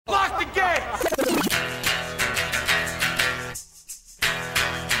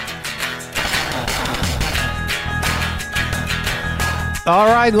All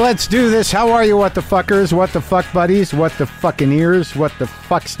right, let's do this. How are you, what the fuckers? What the fuck buddies? What the fucking ears? What the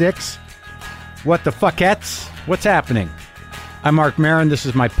fuck sticks? What the fuckettes? What's happening? I'm Marc Maron. This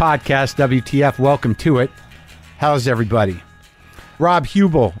is my podcast, WTF. Welcome to it. How's everybody? Rob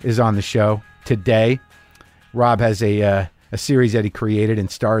Huebel is on the show today. Rob has a series that he created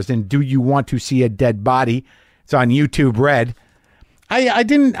and stars in. Do You Want to See a Dead Body? It's on YouTube Red. I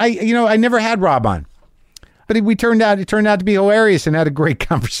never had Rob on. But it turned out to be hilarious and had a great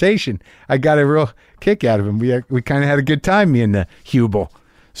conversation. I got a real kick out of him. We kind of had a good time, me and Huebel.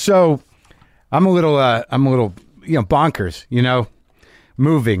 So I'm a little bonkers,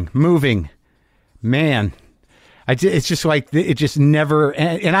 moving, man. It's just like it just never.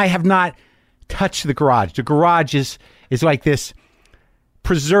 And I have not touched the garage. The garage is like this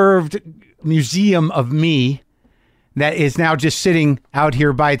preserved museum of me that is now just sitting out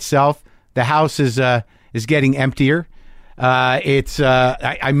here by itself. The house is getting emptier.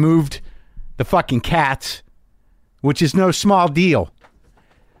 I moved the fucking cats, which is no small deal.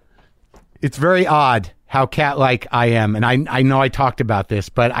 It's very odd how cat-like I am. And I know I talked about this,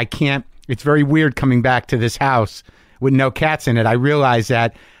 but I can't. It's very weird coming back to this house with no cats in it. I realize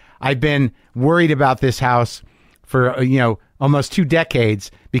that I've been worried about this house for, almost 2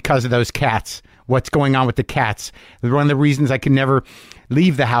 decades because of those cats. What's going on with the cats? One of the reasons I could never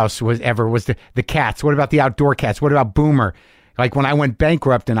leave the house was the cats. What about the outdoor cats? What about Boomer? Like when I went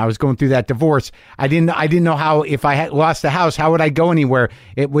bankrupt and I was going through that divorce, I didn't know how, if I had lost the house, how would I go anywhere?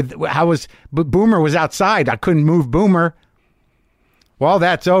 But Boomer was outside. I couldn't move Boomer. Well,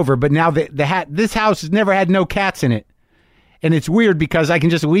 that's over. But now this house has never had no cats in it. And it's weird because I can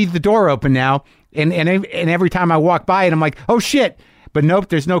just leave the door open now. And every time I walk by it, I'm like, oh shit. But nope,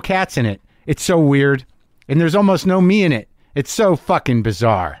 there's no cats in it. It's so weird. And there's almost no me in it. It's so fucking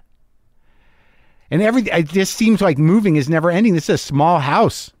bizarre. And it just seems like moving is never ending. This is a small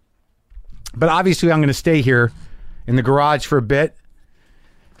house. But obviously I'm going to stay here in the garage for a bit.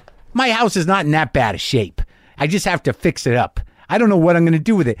 My house is not in that bad a shape. I just have to fix it up. I don't know what I'm going to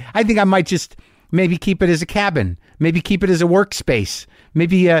do with it. I think I might just maybe keep it as a cabin. Maybe keep it as a workspace.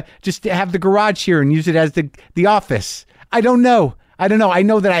 Maybe just have the garage here and use it as the office. I don't know. I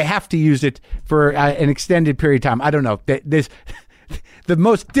know that I have to use it for an extended period of time. I don't know. The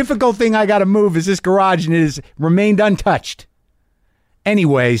most difficult thing I got to move is this garage, and it has remained untouched.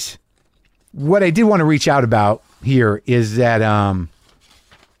 Anyways, what I did want to reach out about here is that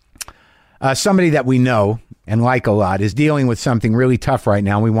somebody that we know and like a lot is dealing with something really tough right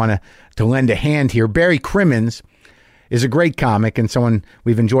now. We want to lend a hand here. Barry Crimmins is a great comic and someone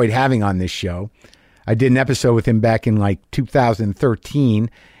we've enjoyed having on this show. I did an episode with him back in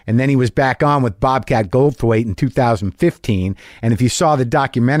 2013, and then he was back on with Bobcat Goldthwait in 2015. And if you saw the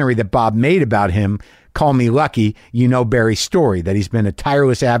documentary that Bob made about him, Call Me Lucky, you know Barry's story, that he's been a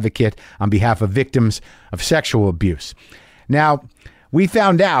tireless advocate on behalf of victims of sexual abuse. Now, we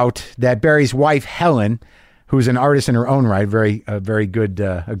found out that Barry's wife, Helen, who's an artist in her own right, very good,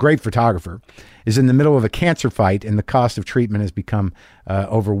 a great photographer, is in the middle of a cancer fight, and the cost of treatment has become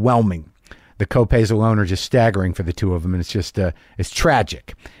overwhelming. The co-pays alone are just staggering for the two of them, and it's just, it's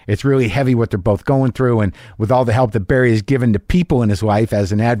tragic. It's really heavy what they're both going through, and with all the help that Barry has given to people in his life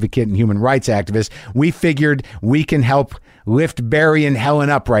as an advocate and human rights activist, we figured we can help lift Barry and Helen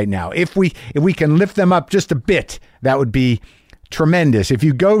up right now. If we can lift them up just a bit, that would be tremendous. If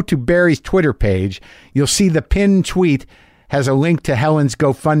you go to Barry's Twitter page, you'll see the pinned tweet has a link to Helen's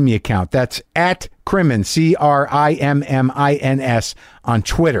GoFundMe account. That's at Crimmins, Crimmins, on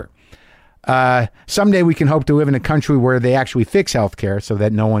Twitter. Someday we can hope to live in a country where they actually fix healthcare so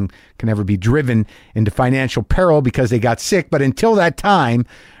that no one can ever be driven into financial peril because they got sick. But until that time,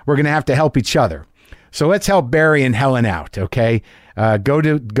 we're going to have to help each other. So let's help Barry and Helen out. Okay. Go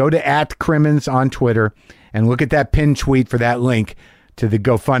to at Crimmins on Twitter and look at that pinned tweet for that link to the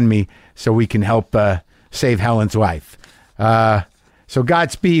GoFundMe so we can help, save Helen's life. So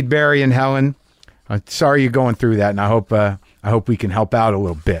Godspeed, Barry and Helen. Sorry you're going through that. And I hope we can help out a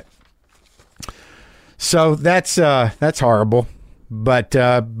little bit. So that's horrible, but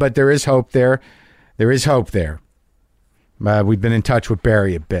there is hope there. There is hope there. We've been in touch with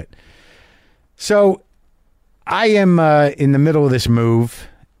Barry a bit. So I am in the middle of this move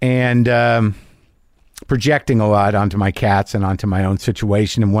and projecting a lot onto my cats and onto my own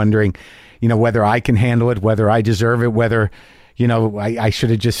situation and wondering, whether I can handle it, whether I deserve it, whether, I should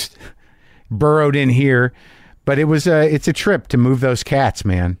have just burrowed in here. But it's a trip to move those cats,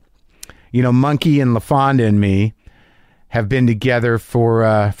 man. Monkey and LaFonda and me have been together for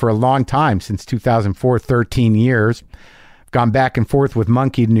a long time, since 2004, 13 years. I've gone back and forth with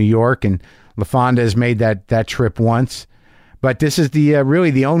Monkey to New York, and LaFonda has made that trip once. But this is the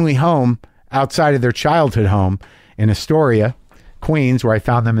really the only home outside of their childhood home in Astoria, Queens, where I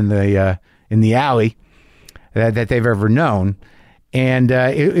found them in the alley that they've ever known. And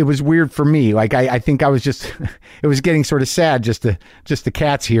it was weird for me. Like I think I was just, it was getting sort of sad just the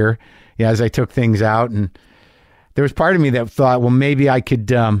cats here, as I took things out. And there was part of me that thought, well, maybe I could,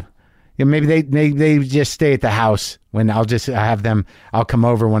 maybe they just stay at the house when I'll just have them. I'll come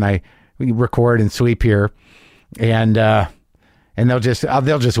over when I record and sleep here, and they'll just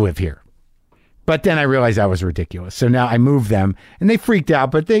live here. But then I realized that was ridiculous. So now I moved them, and they freaked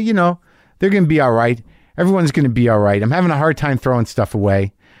out. But they're going to be all right. Everyone's going to be all right. I'm having a hard time throwing stuff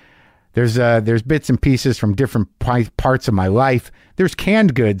away. There's bits and pieces from different parts of my life. There's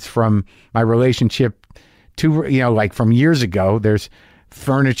canned goods from my relationship to, like from years ago. There's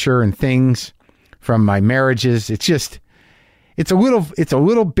furniture and things from my marriages. It's a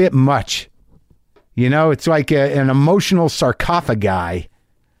little bit much. It's like an emotional sarcophagi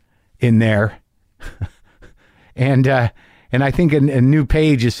in there. and I think a new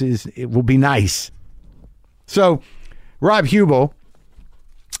page it will be nice. So, Rob Huebel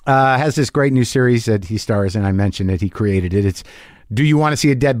has this great new series that he stars in. I mentioned it. He created it. It's Do You Want to See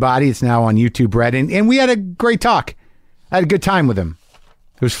a Dead Body? It's now on YouTube Red. And we had a great talk. I had a good time with him.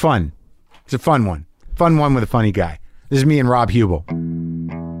 It was fun. It's a fun one. Fun one with a funny guy. This is me and Rob Huebel.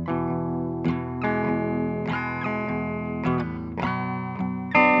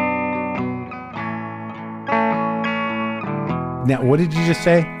 Now, what did you just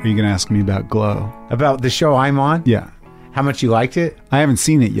say? Are you going to ask me about Glow? About the show I'm on? Yeah. How much you liked it? I haven't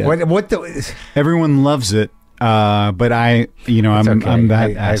seen it yet. What Everyone loves it, but I'm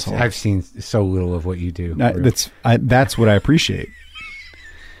that asshole. I've seen so little of what you do. That's what I appreciate.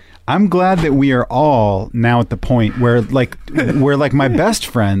 I'm glad that we are all now at the point where my best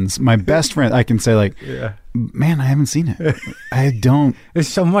friend, I can say man, I haven't seen it. I don't. There's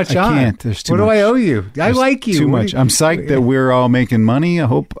so much I on. Can't. There's too much. What do I owe you? I like you. Too much. I'm psyched that we're all making money. I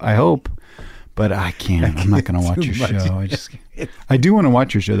hope. But I can't. I'm not going to watch your show. I do want to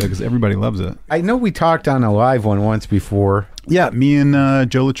watch your show though because everybody loves it. I know we talked on a live one once before. Yeah, me and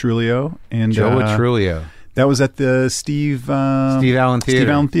Joe Latrulio and Joe Latrulio. That was at the Steve Allen Theater. Steve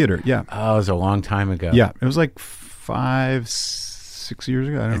Allen Theater. Yeah. Oh, it was a long time ago. Yeah, it was like 5-6 years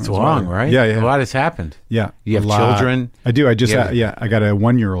ago. I don't know. It's long, right? Yeah. A lot has happened. Yeah, you have children. I do. I just I got a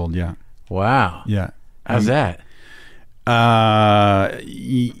 1-year-old. Yeah. Wow. Yeah. How's that? How's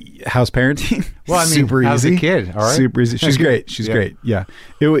parenting? Well, I mean, super how's easy. the kid? All right. Super easy. She's great. She's great. Yeah.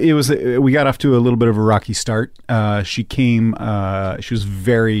 It was. We got off to a little bit of a rocky start. She came. She was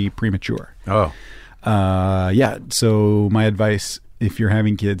very premature. Oh. Yeah. So my advice, if you're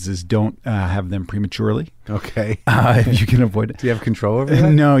having kids, is don't have them prematurely. Okay. If you can avoid it. Do you have control over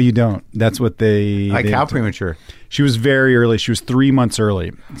that? No, you don't. That's what they. How premature? She was very early. She was 3 months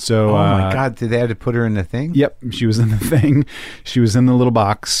early. So. Oh my God! Did they have to put her in the thing? Yep, she was in the thing. She was in the little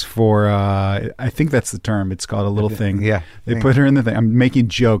box for. I think that's the term. It's called a little thing. Yeah. They put her in the thing. I'm making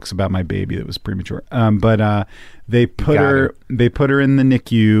jokes about my baby that was premature. But they put her. They put her in the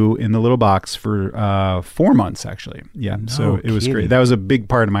NICU in the little box for 4 months actually. Yeah. No so it was great. That was a big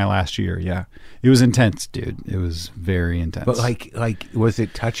part of my last year. Yeah. It was intense, dude. It was very intense. But like, was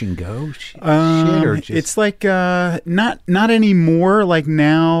it touch and go shit or just? It's like not anymore. Like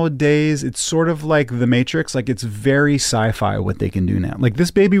nowadays, it's sort of like The Matrix. Like it's very sci-fi what they can do now. Like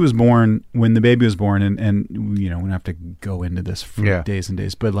this baby was born when the baby was born, and we don't have to go into this for days and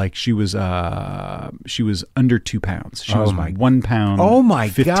days. But like she was under 2 pounds. She was 1 pound. Oh my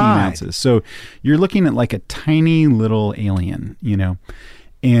 15 God. ounces. So you're looking at like a tiny little alien,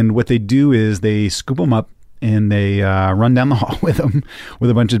 And what they do is they scoop them up and they run down the hall with them with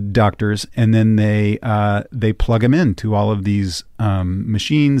a bunch of doctors, and then they plug them into all of these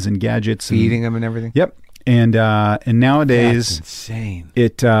machines and gadgets, feeding them and everything. Yep. And nowadays, that's insane.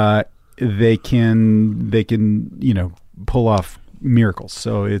 They can pull off miracles.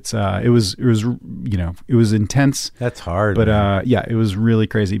 So it was intense. That's hard. But it was really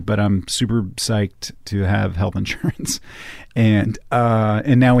crazy. But I'm super psyched to have health insurance. And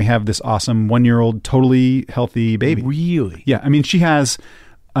now we have this awesome 1-year-old, totally healthy baby. Really? Yeah. I mean, she has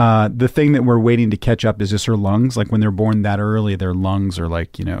the thing that we're waiting to catch up is just her lungs. Like when they're born that early, their lungs are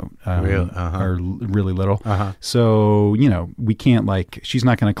like are really little. So we can't she's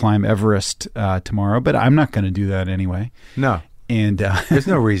not going to climb Everest tomorrow, but I'm not going to do that anyway. No. And there's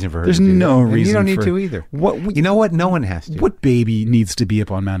no reason for her. There's to do no that. reason. And you don't need to either. You know what? No one has to. What baby needs to be up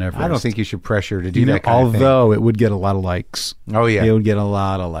on Mount Everest? I don't think you should pressure her to do that. Kind although it would get a lot of likes. Oh yeah, it would get a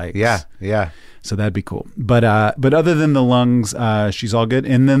lot of likes. Yeah. So that'd be cool. But other than the lungs, she's all good.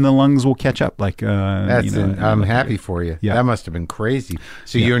 And then the lungs will catch up. Like I'm happy for you. Yeah. That must have been crazy.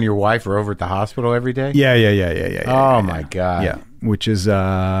 So you and your wife are over at the hospital every day? Yeah. Oh my God. Yeah, which is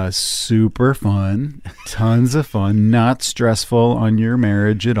super fun, tons of fun, not stressful on your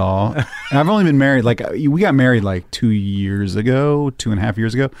marriage at all. And I've only been married, we got married like 2.5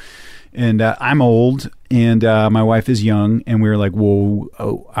 years ago. And I'm old, and my wife is young, and we were like, whoa,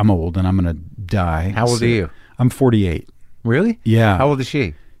 I'm old, and I'm going to die. How old are you? I'm 48. Really? Yeah. How old is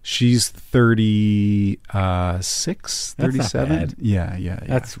she? She's 36, 37. Not bad. Yeah.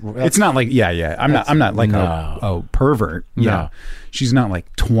 That's it's not like I'm not like a pervert. No. Yeah. She's not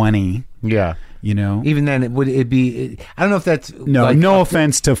like 20. Yeah. You know, even then, it'd be. I don't know if that's no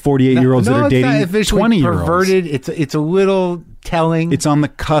offense to 48-year-olds that are dating 20-year-olds. Perverted. It's a little telling. It's on the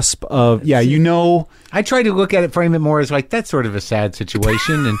cusp of I try to look at it, frame it more as like that's sort of a sad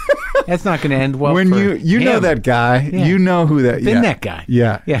situation, and that's not going to end well. When for you him. know that guy, you know who that. Been that guy.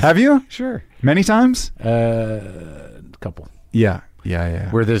 Yeah. Yes. Have you? Sure. Many times. Couple. Yeah.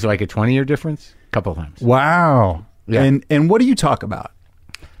 Where there's like a 20-year difference. Couple times. Wow. Yeah. And what do you talk about?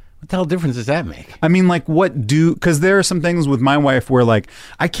 What the hell difference does that make? I mean, like, because there are some things with my wife where, like,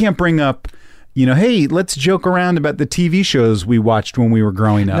 I can't bring up, hey, let's joke around about the TV shows we watched when we were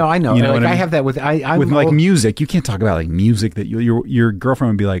growing up. No, I know. You know like, what I mean? have that with like music. You can't talk about like music that your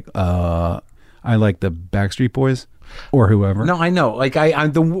girlfriend would be like, I like the Backstreet Boys or whoever. No, I know. Like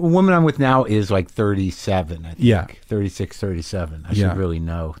the woman I'm with now is like 37. I think. Yeah, 36, 37. I should really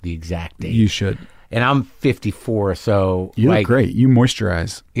know the exact date. You should. And I'm 54, so you look great. You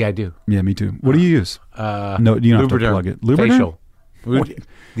moisturize. Yeah, I do. Yeah, me too. What do you use? No, you don't have to plug it. Lubriderm facial.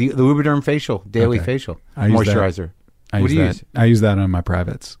 The Lubriderm facial, daily facial moisturizer. What do you use? I use that on my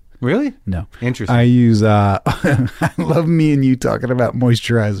privates. Really? No. Interesting. I use. I love me and you talking about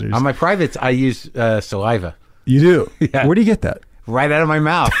moisturizers. On my privates, I use saliva. You do? Yeah. Where do you get that? Right out of my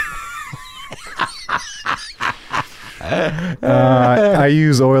mouth. I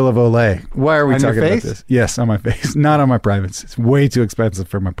use oil of Olay. Why are we talking about this? Yes, on my face. Not on my privates. It's way too expensive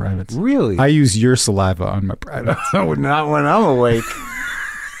for my privates. Really? I use your saliva on my privates. Not when I'm awake.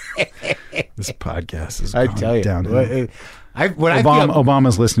 This podcast is downhill.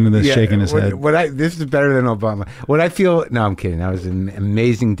 Obama's listening to this, shaking his head. This is better than Obama. No, I'm kidding. That was an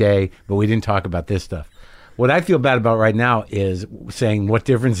amazing day, but we didn't talk about this stuff. What I feel bad about right now is saying, what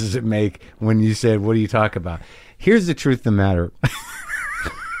difference does it make when you said, what do you talk about? Here's the truth of the matter.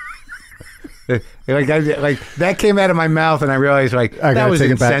 That came out of my mouth, and I realized that was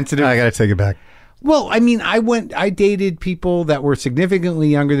insensitive. I got to take it back. Well, I mean, I dated people that were significantly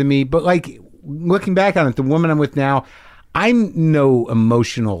younger than me, but looking back on it, the woman I'm with now, I'm no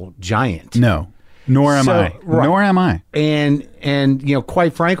emotional giant. No, nor am I. Right. Nor am I. And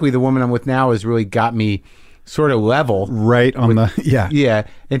quite frankly, the woman I'm with now has really got me sort of level. Right on Yeah.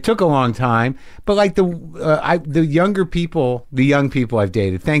 It took a long time, but the young people I've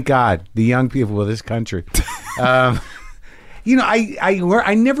dated, thank God, the young people of this country. I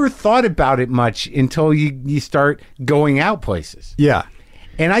never thought about it much until you start going out places. Yeah.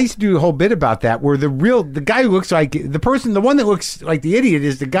 And I used to do a whole bit about that, where the guy who looks like the one that looks like the idiot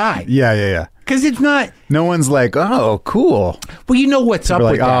is the guy. Yeah. Because it's not. No one's like, oh, cool. Well, you know what's up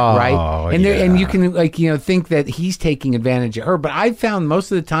with that, right? And yeah. And you can think that he's taking advantage of her. But I've found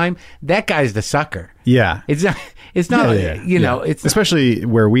most of the time that guy's the sucker. Yeah. It's not. It's especially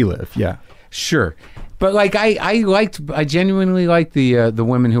where we live. Yeah. Sure. But I genuinely liked the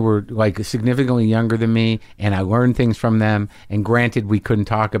women who were significantly younger than me, and I learned things from them. And granted, we couldn't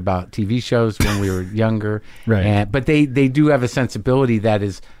talk about TV shows when we were younger, right? But they do have a sensibility that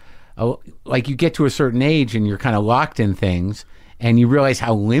is, you get to a certain age and you're kind of locked in things, and you realize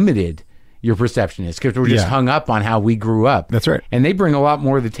how limited your perception is, because we're just hung up on how we grew up. That's right. And they bring a lot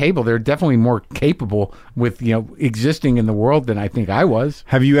more to the table. They're definitely more capable with existing in the world than I think I was.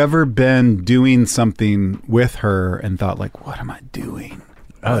 Have you ever been doing something with her and thought what am I doing?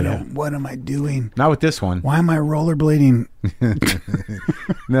 What am I doing? Not with this one. Why am I rollerblading?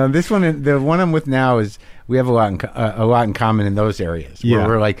 No, this one, the one I'm with now, is we have a lot in common in those areas. Where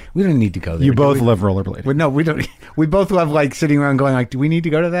we're we don't need to go there. You both love rollerblading. Well, no, we don't. We both love sitting around going do we need to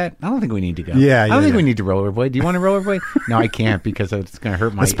go to that? I don't think we need to go. Yeah, I don't think we need to rollerblade. Do you want to rollerblade? No, I can't, because it's going to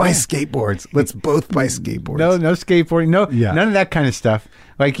hurt my. Let's buy skateboards. Let's both buy skateboards. No skateboarding. No, none of that kind of stuff.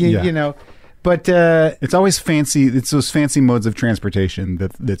 You know. But it's always fancy. It's those fancy modes of transportation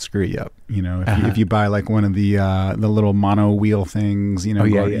that screw you up. If you buy one of the little mono wheel things. Yeah.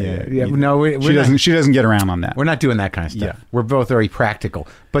 No, she doesn't get around on that. We're not doing that kind of stuff. Yeah. We're both very practical.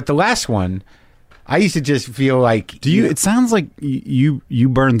 But the last one, I used to just feel like. Do you? It sounds like you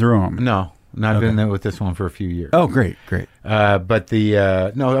burn through them. No. And I've been there with this one for a few years. Oh, great. But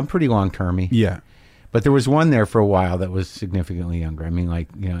no, I'm pretty long-termy. Yeah. But there was one there for a while that was significantly younger. I mean, like,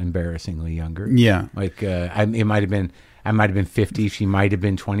 embarrassingly younger. Yeah. Like, I might have been 50. She might have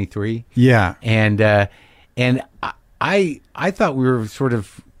been 23. Yeah. And I thought we were sort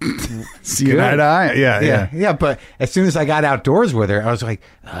of See eye to eye. Yeah. But as soon as I got outdoors with her, I was like,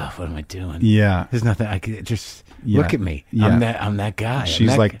 oh, what am I doing? Yeah. There's nothing. I could just look at me. Yeah. I'm that guy.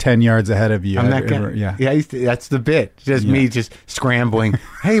 She's like 10 yards ahead of you. I'm that guy. Yeah. Yeah. That's the bit. Just me just scrambling.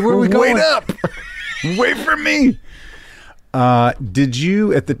 Hey, where are we going? Wait up. Wait for me. Did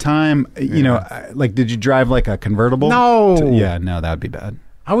you at the time, did you drive like a convertible? No. No, that would be bad.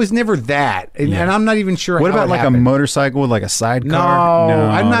 I was never that, and I'm not even sure. What how about it like happened. a motorcycle with like a sidecar? No,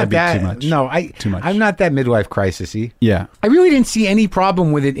 I'm not that. Too much. No, too much. I'm not that midlife crisis-y. Yeah, I really didn't see any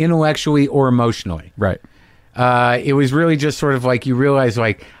problem with it intellectually or emotionally. right. It was really just sort of like you realize,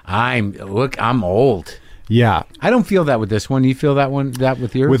 like I'm old. Yeah, I don't feel that with this one. You feel that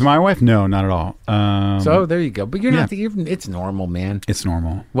with yours? with my wife? No, not at all. So there you go. But you're not. It's normal, man. It's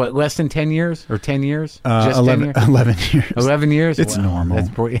normal. What, less than 10 years or 10 years? Just 11 10 years. 11 years. 11 years. It's normal. It's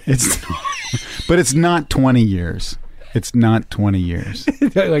but it's not 20 years. It's not 20 years.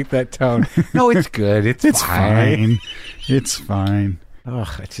 I like that tone. No, it's good. It's fine. It's fine.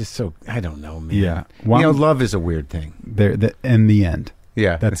 Ugh, it's just so. I don't know, man. Yeah. Love is a weird thing. In the end.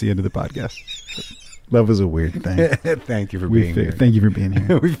 Yeah. That's the end of the podcast. Love is a weird thing. Thank you for being here. Thank you for being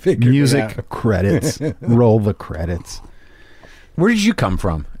here. We figured Music it out. credits. Roll the credits. Where did you come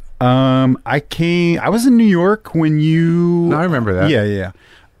from? I was in New York when you. No, I remember that. Yeah.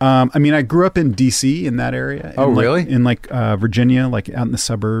 I grew up in D.C. in that area. Oh, really? In Virginia, like out in the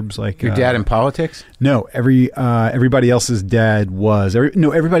suburbs. Like Your dad in politics? No, everybody else's dad was.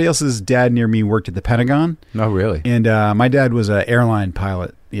 Everybody else's dad near me worked at the Pentagon. No, really? And my dad was an airline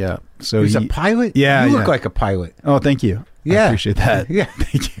pilot. Yeah. So he's a pilot? Yeah. You look like a pilot. Oh, thank you. Yeah. I appreciate that. Yeah.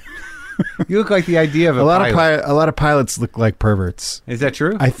 Thank you. You look like the idea of a pilot. A lot of pilots look like pervers. Is that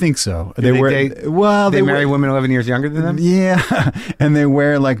true? I think so. They marry women 11 years younger than them? Yeah. And they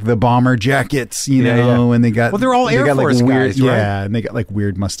wear like the bomber jackets, and they got. Well, they're all Air Force guys, right? Yeah, and they got like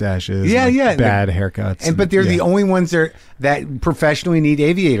weird mustaches. Yeah, and bad haircuts. But they're the only ones that professionally need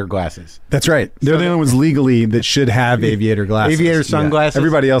aviator glasses. That's right. They're the only ones legally that should have aviator glasses. Aviator sunglasses. Yeah.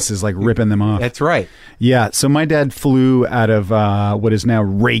 Everybody else is like ripping them off. That's right. Yeah. So my dad flew out of what is now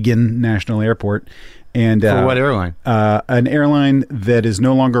Reagan National Airport. And for what airline? An airline that is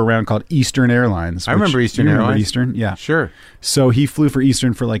no longer around called Eastern Airlines. I remember Eastern Airlines. Remember Eastern? Yeah. Sure. So he flew for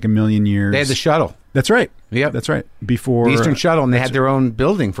Eastern for like a million years. They had the shuttle. That's right. Yep. That's right. Before the Eastern Shuttle, and they had their own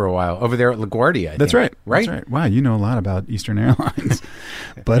building for a while over there at LaGuardia. That's right. Right? That's right. Wow, you know a lot about Eastern Airlines.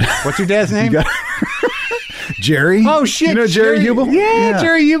 But what's your dad's name? Jerry. Oh shit! You know Jerry Huebel? Yeah,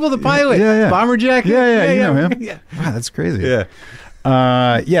 Jerry Huebel, the pilot. Yeah. Bomber jacket. Yeah, you know him. Yeah. Wow, that's crazy.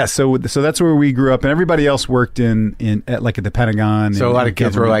 Yeah. So that's where we grew up, and everybody else worked at the Pentagon. So a lot of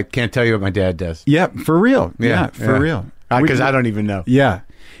kids were like, "Can't tell you what my dad does." Yeah, for real. Yeah, for real. Because I don't even know. Yeah,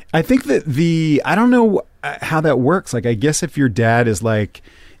 I think that I don't know how that works. Like, I guess if your dad is like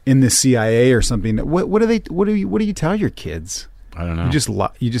in the CIA or something, what do you tell your kids? I don't know.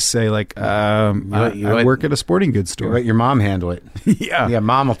 You just say like, I work at a sporting goods store. You let your mom handle it. Yeah,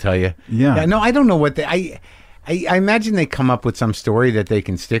 mom will tell you. Yeah. No, I don't know what I imagine they come up with some story that they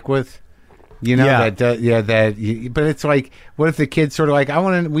can stick with. But it's like, what if the kid's sort of like,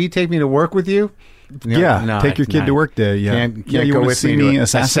 will you take me to work with you? Take your kid to work day. Yeah, can't you go want to with see me to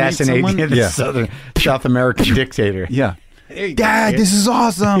assassinate someone? the South American dictator. Yeah, Dad, this is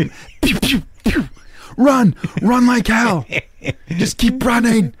awesome. Pew, pew, pew. Run like hell. Just keep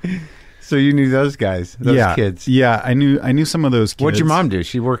running. So you knew those guys, kids. Yeah, I knew some of those kids. What'd your mom do?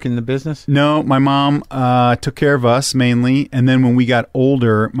 She work in the business? No, my mom took care of us mainly, and then when we got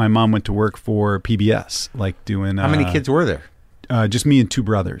older, my mom went to work for PBS, like doing. How many kids were there? Just me and two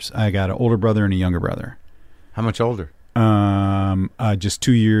brothers. I got an older brother and a younger brother. How much older? Just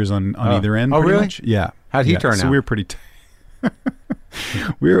 2 years on either end. Oh, really? Much. Yeah. How'd he turn out? So we were pretty.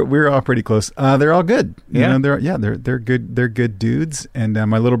 We're all pretty close. They're all good. Yeah. They're good. They're good dudes. And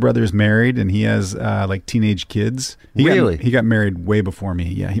my little brother's married, and he has like teenage kids. He got married way before me.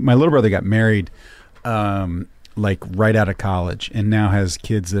 Yeah. My little brother got married, like right out of college, and now has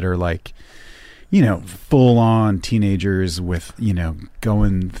kids that are like, full on teenagers with,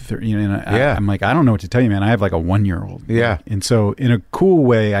 going through, I'm like, I don't know what to tell you, man. I have like a 1-year-old. Yeah. And so in a cool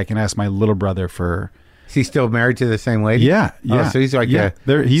way, I can ask my little brother for Is he still married to the same lady? Yeah, yeah. Oh, so he's like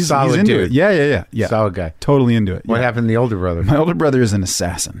he's solid into dude. it. Yeah. Solid guy. Totally into it. What yeah. happened to the older brother? My older brother is an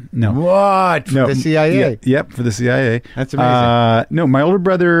assassin. No. What? For the CIA? Yeah, yep, for the CIA. That's amazing. No, my older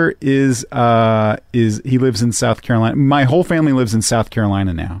brother is he lives in South Carolina. My whole family lives in South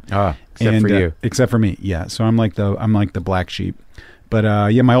Carolina now. Oh, except for you. Except for me. Yeah. So I'm like the black sheep. But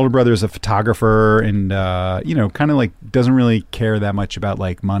my older brother is a photographer and kind of like doesn't really care that much about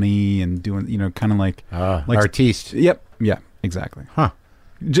like money and doing, kind of like artiste. Yep. Yeah, exactly. Huh.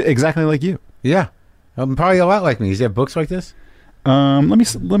 Exactly like you. Yeah. Probably a lot like me. Does he have books like this? Let me No,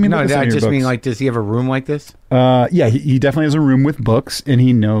 look at some I of your just books. mean like, does he have a room like this? Yeah, he definitely has a room with books and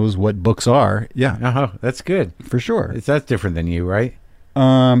he knows what books are. Yeah. Oh, that's good. For sure. That's different than you, right?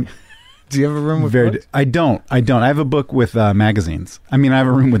 Do you have a room with books? I don't. I have a book with magazines. I mean, I have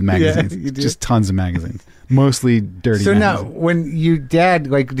a room with magazines. you do? Just tons of magazines. Mostly dirty So now, magazines. when you dad,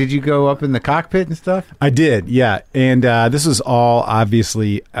 like, did you go up in the cockpit and stuff? I did, yeah. And this was all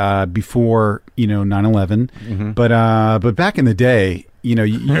obviously before 9/11. But back in the day,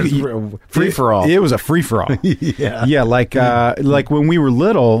 Free for all. It was a free for all. Yeah. Like when we were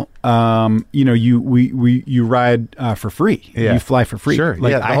little, you ride for free. Yeah. You fly for free. Sure.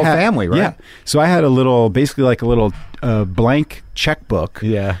 Like the whole family, right? Yeah. So I had basically like a little blank checkbook.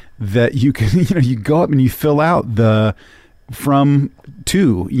 Yeah. That you can you go up and you fill out the from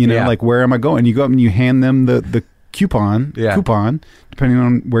to like where am I going? You go up and you hand them the coupon depending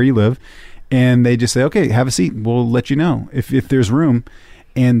on where you live. And they just say, okay, have a seat. We'll let you know if there's room.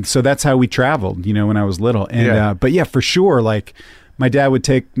 And so that's how we traveled, when I was little. And but yeah, for sure, like my dad would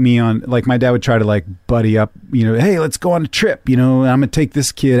take me on, like my dad would try to like buddy up, hey, let's go on a trip. I'm gonna take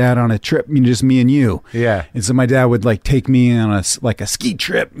this kid out on a trip, just me and you. Yeah. And so my dad would like take me on a ski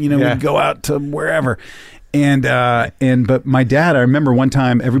trip. We'd go out to wherever. But my dad, I remember one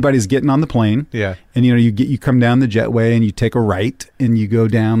time everybody's getting on the plane. Yeah. And you come down the jetway and you take a right and you go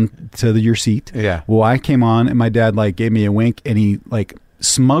down to your seat. Yeah. Well, I came on and my dad like gave me a wink and he like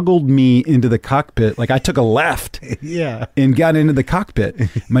smuggled me into the cockpit. Like I took a left. Yeah. And got into the cockpit.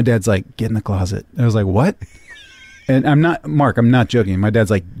 My dad's like, get in the closet. I was like, what? And I'm not joking. My dad's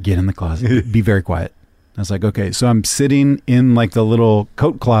like, get in the closet. Be very quiet. I was like, okay. So I'm sitting in like the little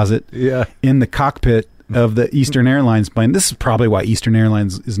coat closet. Yeah. In the cockpit of the Eastern Airlines plane. This is probably why Eastern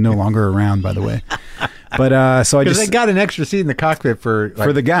Airlines is no longer around, by the way. But so I just they got an extra seat in the cockpit for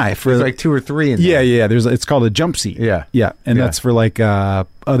the guy for like 2 or 3 in yeah there. yeah. It's called a jump seat. Yeah, and that's for like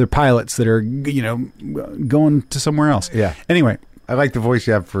other pilots that are going to somewhere else. Yeah. Anyway. I like the voice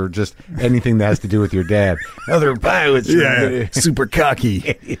you have for just anything that has to do with your dad. Other pilots, super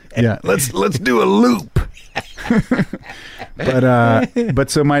cocky. Yeah, let's do a loop. But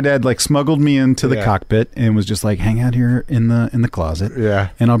so my dad like smuggled me into the cockpit and was just like, hang out here in the closet. Yeah.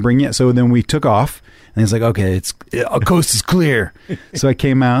 And I'll bring you. So then we took off and he's like, okay, coast is clear. So I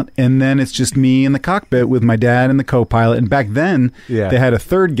came out and then it's just me in the cockpit with my dad and the co-pilot. And back then they had a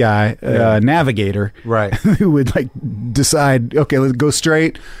third guy, navigator, right, who would like decide, okay, let's go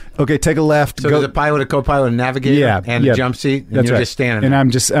straight. Okay, take a left. So there's a pilot, a co-pilot, a navigator, and a jump seat, and you're just standing there.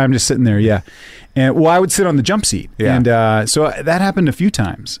 And I'm just sitting there, yeah. And well, I would sit on the jump seat, and so that happened a few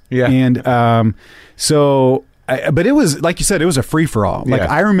times. Yeah, and but it was like you said, it was a free for all. Like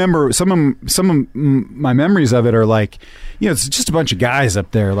I remember some of my memories of it are like, it's just a bunch of guys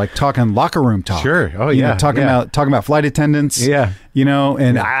up there like talking locker room talk. Sure. Oh yeah. Talking about flight attendants. Yeah.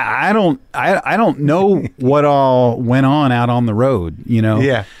 And I don't know what all went on out on the road.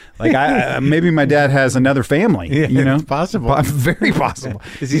 Yeah. Like maybe my dad has another family. Yeah, it's possible. Very possible.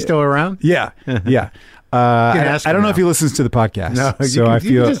 Is he still around? Yeah. Yeah. I don't know if he listens to the podcast. No, you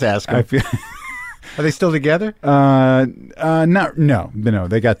can just ask him. I feel. Are they still together? No,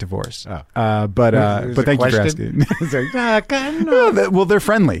 they got divorced. Oh. But thank you for asking. Well, they're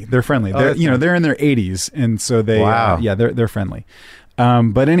friendly. They're friendly. They're they're in their 80s, and so they they're friendly.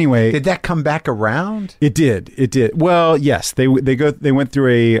 But anyway, did that come back around? It did. Well, yes, they went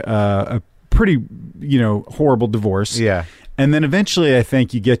through a pretty horrible divorce. Yeah, and then eventually, I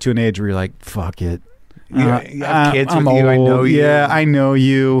think you get to an age where you're like, fuck it. You have kids I'm with you. old. I know you. Yeah, I know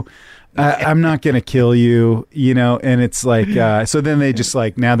you. I'm not going to kill you, and it's like, so then they just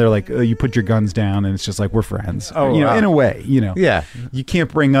like, now they're like, you put your guns down and it's just like, we're friends. Oh, in a way, Yeah. You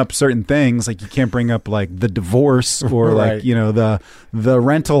can't bring up certain things. Like you can't bring up like the divorce or right. like, the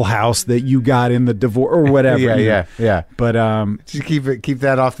rental house that you got in the divorce or whatever. Yeah. But, just keep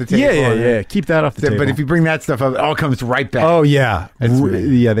that off the table. Yeah. Keep that off the table. But if you bring that stuff up, it all comes right back. Oh yeah.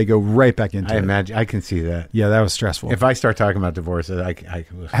 They go right back into it. I imagine, I can see that. Yeah. That was stressful. If I start talking about divorces,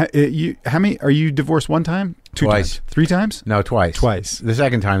 how many are you divorced? One time, two Twice. times, three times? No, twice. Twice. The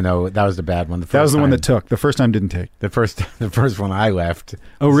second time though, that was the bad one. That was the one that took. The first time didn't take. The first one I left.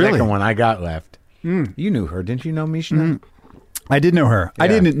 Oh, really? The second one I got left. You knew her, didn't you know Mishna? I did know her. Yeah. I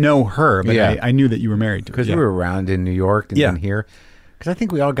didn't know her, but Yeah. I knew that you were married to her. Because we were around in New York and then here. Because I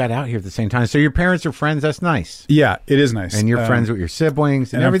think we all got out here at the same time. So your parents are friends. That's nice. Yeah, it is nice. And you're friends with your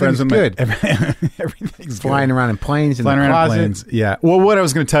siblings, and I'm everything's friends with good. Everything's Flying good. around in planes in Flying the around closet. in planes. Yeah. Well, what I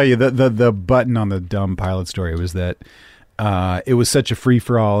was going to tell you, the button on the dumb pilot story was that it was such a free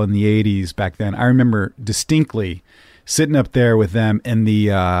for all in the '80s back then. I remember distinctly sitting up there with them, and the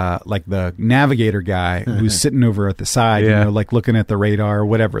the navigator guy who's sitting over at the side, Yeah. like looking at the radar or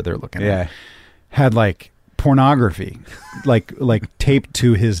whatever they're looking Yeah. at, had like pornography like taped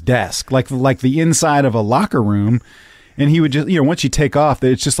to his desk, like the inside of a locker room. And he would just, once you take off,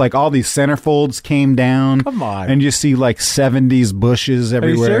 it's just like all these centerfolds came down. Come on. And you see like 70s bushes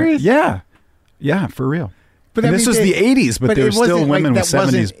everywhere. serious? Yeah. Yeah, for real. But And I this mean, was the 80s, but there were it still wasn't women like with that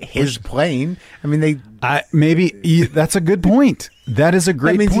 70s wasn't his plane. I mean, that's a good point. That is a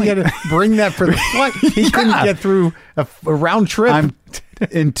great that means point. he had to bring that for the flight. He couldn't get through a round trip.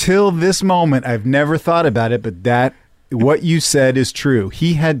 Until this moment, I've never thought about it, but what you said is true.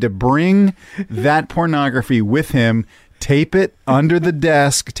 He had to bring that pornography with him, tape it under the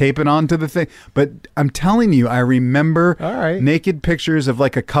desk, tape it onto the thing. But I'm telling you, I remember naked pictures of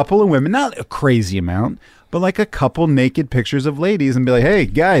like a couple of women, not a crazy amount, but like a couple naked pictures of ladies, and be like, hey,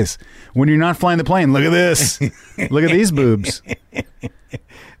 guys, when you're not flying the plane, look at this. Look at these boobs.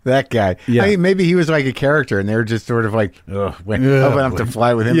 That guy. Yeah. I mean, maybe he was like a character, and they were just sort of like, ugh, I'm going to have to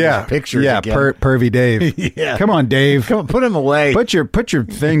fly with him. Yeah. For pictures Yeah. again. Pervy Dave. Yeah. Come on, Dave. Come on, put him away. Put your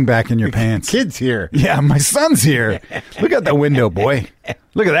thing back in your pants. Kid's here. Yeah, my son's here. Look out the window, boy.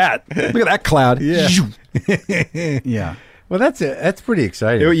 Look at that. Look at that cloud. Yeah. Yeah. Well, that's pretty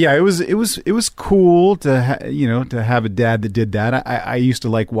exciting. It was cool to have a dad that did that. I used to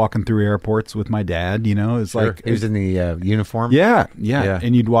like walking through airports with my dad. It's Sure. like He was in the uniform. yeah, Yeah.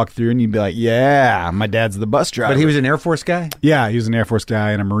 and you'd walk through and you'd be like, yeah, my dad's the bus driver. But he was an Air Force guy yeah, he was an Air Force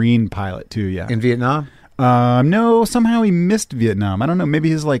guy and a Marine pilot too. Yeah, in Vietnam. no, somehow he missed Vietnam. I don't know. Maybe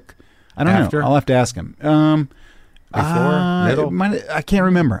he's like, I don't After? know. I'll have to ask him. Before? Middle? I can't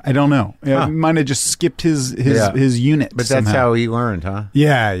remember. I don't know. Might have just skipped his unit. But that's somehow. how he learned, huh?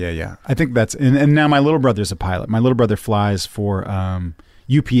 Yeah. I think that's and now my little brother's a pilot. My little brother flies for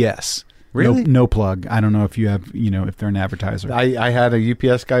UPS. Really? No plug. I don't know if you have, if they're an advertiser. I had a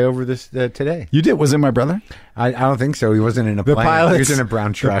UPS guy over this today. You did? Was it my brother? I don't think so. He wasn't in a The plane. pilots. He was in a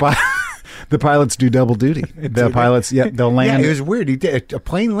brown truck. The pilots do double duty. The pilots, they'll land. Yeah, it was weird. He did, a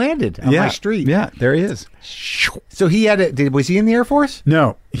plane landed on my street. Yeah, there he is. So he had was he in the Air Force?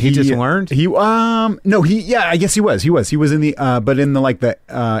 No, He just learned? I guess he was. He was in the but in the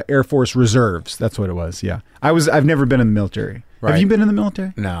Air Force Reserves. That's what it was. Yeah. I've never been in the military. Right. Have you been in the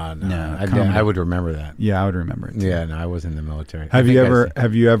military? No. comedy. I would remember that. Yeah, I would remember it. Too. Yeah, no, I was in the military. Have you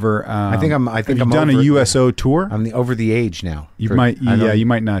ever I think I'm have you I'm done over a it. USO tour? I'm over the age now. You I don't- you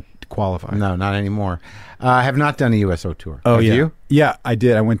might not qualify. No, not anymore. I have not done a USO tour. Oh, Have yeah. you? Yeah, I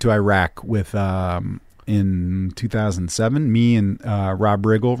did. I went to Iraq with in 2007. Me and Rob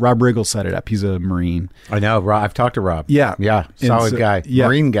Riggle. Rob Riggle set it up. He's a Marine. I know. Rob, I've talked to Rob. Yeah. Yeah. And Solid so- guy. yeah.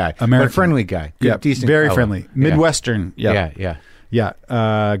 Marine guy. American. But friendly guy. Good, Yeah, decent very fellow. friendly. Yeah. Midwestern. Yeah.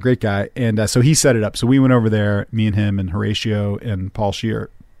 Yeah, great guy. And so he set it up. So we went over there, me and him and Horatio and Paul Scheer,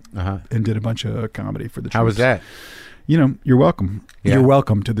 and did a bunch of comedy for the troops. How was that? You're welcome. Yeah. You're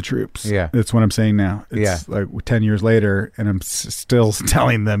welcome to the troops. Yeah. That's what I'm saying now. It's like 10 years later, and I'm still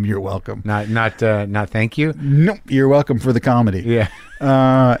telling them you're welcome. Not thank you. No, you're welcome for the comedy. Yeah.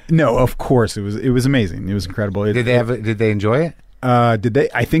 No, of course it was amazing. It was incredible. Did they enjoy it? Did they?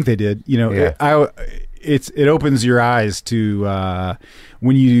 I think they did. Yeah. It opens your eyes to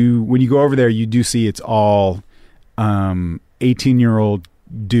when you go over there, you do see it's all 18-year-old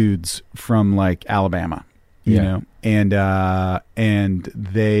dudes from like Alabama, you know, and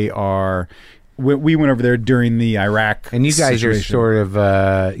they are. We went over there during the Iraq, And you guys situation. are sort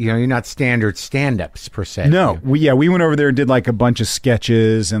of, you're not standard stand-ups per se. No, we went over there and did like a bunch of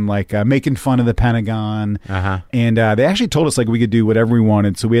sketches and like making fun of the Pentagon. And they actually told us like we could do whatever we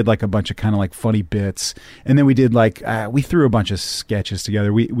wanted. So we had like a bunch of kind of like funny bits, and then we did like we threw a bunch of sketches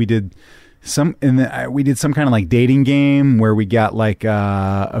together. We did some, and then we did some kind of like dating game where we got like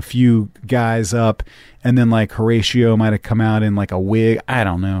a few guys up, and then like Horatio might have come out in like a wig. I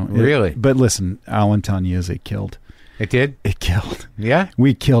don't know, Really? but listen, all I'm telling you is it killed. It did? It killed. Yeah?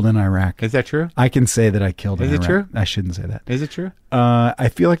 We killed in Iraq. Is that true? I can say that I killed in Is it Iraq. true? I shouldn't say that. Is it true? I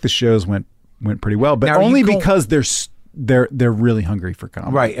feel like the shows went pretty well, but Now, are you only going- because they're really hungry for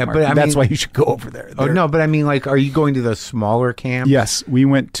comedy. Right, Mark. but I that's mean- why you should go over there. Oh no, but I mean, like, are you going to the smaller camps? Yes, we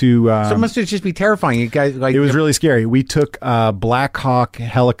went to. So it must just be terrifying. You guys like it was really scary. We took Black Hawk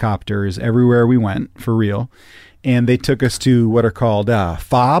helicopters everywhere we went, for real. And they took us to what are called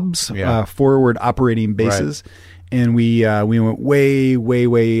FOBs, forward operating bases. Right. And we went way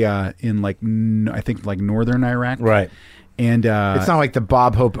in I think northern Iraq. Right. And it's not like the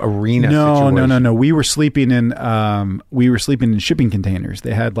Bob Hope Arena situation. No. We were sleeping in shipping containers.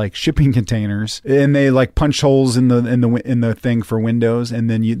 They had like shipping containers, and they like punch holes in the thing for windows, and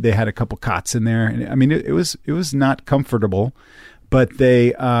then they had a couple cots in there. And I mean, it was not comfortable, but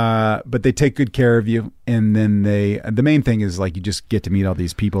they take good care of you. And then the main thing is like you just get to meet all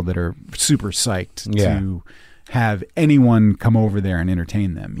these people that are super psyched to have anyone come over there and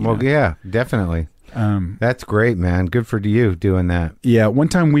entertain them. You know? Yeah, definitely. That's great, man. Good for you doing that. Yeah, one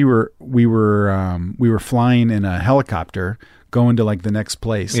time we were flying in a helicopter going to like the next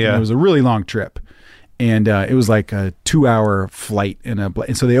place. Yeah, and it was a really long trip, and it was like a 2-hour flight and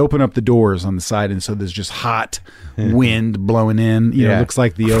so they open up the doors on the side, and so there's just hot wind blowing in. You know, it looks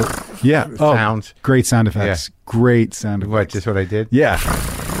like sounds. Great sound effects. Yeah. Great sound effects. What? Just what I did? Yeah.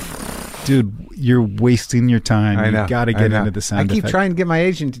 Dude, you're wasting your time. I know. You got to get into the sound effects. I keep trying to get my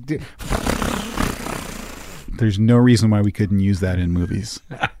agent to do. There's no reason why we couldn't use that in movies.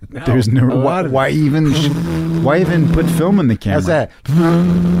 No, there's no why even put film in the camera? How's that?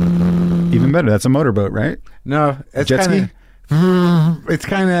 Even better. That's a motorboat, right? No, it's jet ski. It's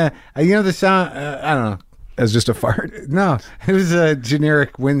kind of the sound. I don't know. As just a fart? No, it was a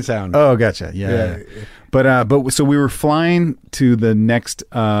generic wind sound. Oh, gotcha. Yeah. But so we were flying to the next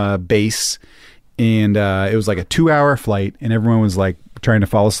base, and it was like a 2-hour flight, and everyone was like trying to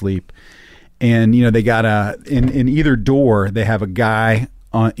fall asleep. And, you know, they got in either door, they have a guy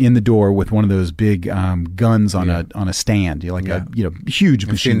in the door with one of those big guns on a stand, a huge machine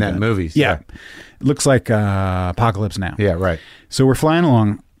gun. I've seen that in movies. Yeah. It looks like Apocalypse Now. Yeah, right. So we're flying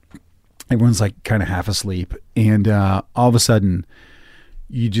along. Everyone's like kind of half asleep. And all of a sudden,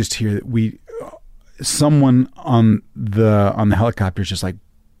 you just hear that someone on the helicopter is just like,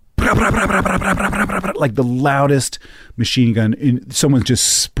 like the loudest machine gun. Someone's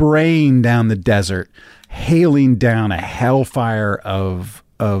just spraying down the desert, hailing down a hellfire of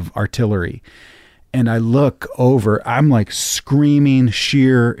artillery. And I look over, I'm like screaming,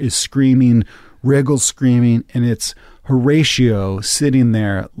 Shear is screaming, Riggle's screaming, and it's Horatio sitting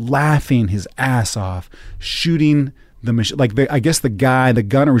there laughing his ass off, shooting the machine. Like I guess the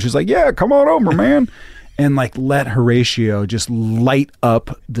gunner was just like, yeah, come on over, man. And like let Horatio just light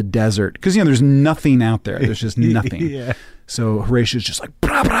up the desert. Because, there's nothing out there. There's just nothing. Yeah. So Horatio's just like,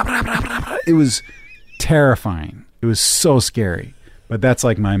 blah, blah, blah, blah, blah, blah. It was terrifying. It was so scary. But that's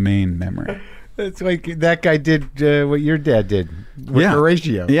like my main memory. It's like that guy did what your dad did with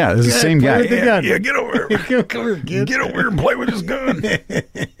Horatio. Yeah, it's the same guy. Yeah, get over here. Come here, kid. Get over here and play with his gun.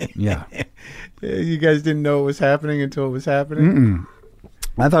 Yeah. You guys didn't know it was happening until it was happening? Mm-mm.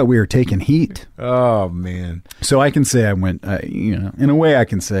 I thought we were taking heat. Oh, man. So I can say I went, in a way I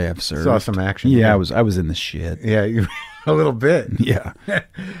can say I've served. Saw some action. Yeah, I was in the shit. Yeah, a little bit. Yeah.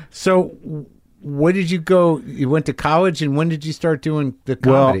 So where did you go? You went to college, and when did you start doing the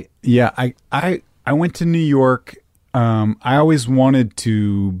comedy? Well, yeah, I went to New York. I always wanted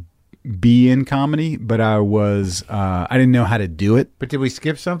to be in comedy, but I didn't know how to do it. But did we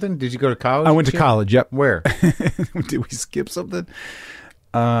skip something? Did you go to college? I went to college, yep. Where? Did we skip something?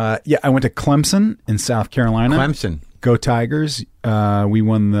 Yeah, I went to Clemson in South Carolina. Clemson. Go Tigers. We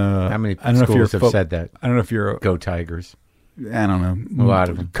won the... How many schools have said that? I don't know if you're... Go Tigers. I don't know. A lot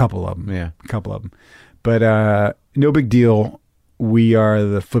of them. A couple of them. Yeah. A couple of them. But no big deal. We are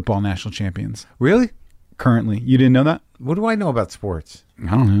the football national champions. Really? Currently. You didn't know that? What do I know about sports?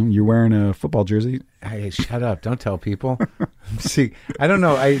 I don't know. You're wearing a football jersey. Hey, shut up. Don't tell people. See, I don't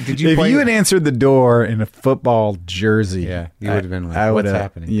know. Did you If play? you had answered the door in a football jersey. Yeah, you would have been like, what's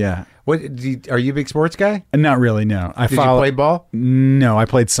happening? Yeah. Are you a big sports guy? Not really, no. Did you play ball? No, I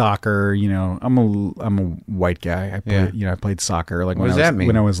played soccer. I'm a white guy. I played soccer. Like what does that mean?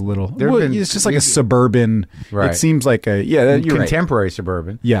 When I was little. It's just like a suburban. Right. It seems like you're contemporary right.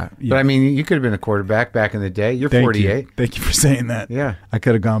 suburban. Yeah. But I mean, you could have been a quarterback back in the day. You're 48. Thank you for saying that. Yeah. I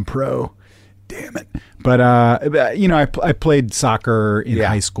could have gone pro. Damn it. But I played soccer in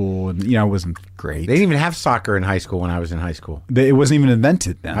high school, and I wasn't great. They didn't even have soccer in high school when I was in high school. It wasn't even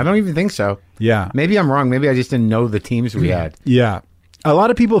invented then. I don't even think so. Yeah. Maybe I'm wrong. Maybe I just didn't know the teams we had. Yeah. A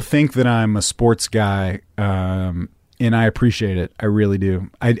lot of people think that I'm a sports guy, and I appreciate it. I really do.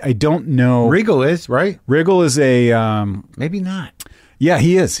 I don't know. Regal is, right? Riggle is a... maybe not. Yeah,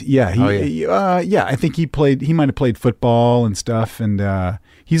 he is. Yeah, yeah. I think he might have played football and stuff, and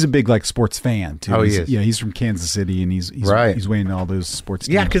he's a big like sports fan too. Oh, he is. Yeah, he's from Kansas City, and he's right. He's way into all those sports.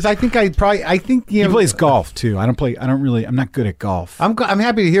 Yeah, because I think he plays golf too. I'm not good at golf. I'm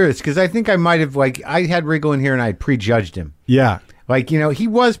happy to hear this because I think I might have I had Riggle in here and I prejudged him. Yeah. He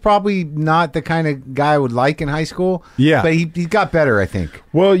was probably not the kind of guy I would like in high school. Yeah. But he got better, I think.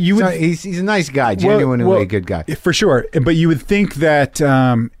 Well, he's a nice guy, genuinely a good guy. For sure. But you would think that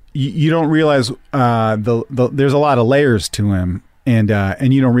you don't realize there's a lot of layers to him,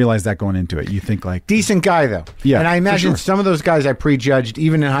 and you don't realize that going into it. You think like... Decent guy, though. Yeah, and I imagine sure. some of those guys I prejudged,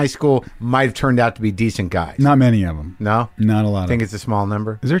 even in high school, might have turned out to be decent guys. Not many of them. No? Not a lot. I think it's a small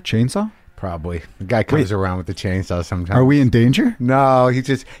number. Is there a chainsaw? Probably. The guy comes around with the chainsaw sometimes. Are we in danger? No, he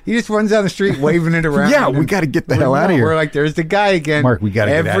just runs down the street waving it around. Yeah, we got to get the hell out of here. We're like, there's the guy again. Mark, we got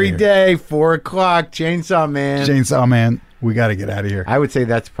to get out of here. Every day, 4 o'clock, chainsaw man. Chainsaw man, we got to get out of here. I would say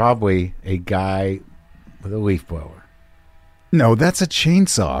that's probably a guy with a leaf blower. No, that's a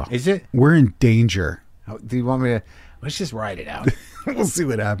chainsaw. Is it? We're in danger. Oh, do you want me to? Let's just ride it out. We'll see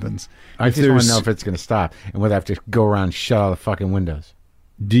what happens. I just want to know if it's going to stop and whether I have to go around and shut all the fucking windows.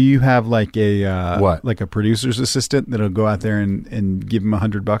 Do you have like a what? Like a producer's assistant that'll go out there and give him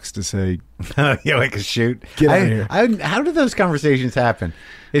 $100 to say, yeah, like a shoot. Get out of here. How do those conversations happen?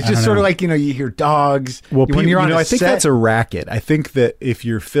 It's just sort of like, you hear dogs. Well, when you're on I think that's a racket. I think that if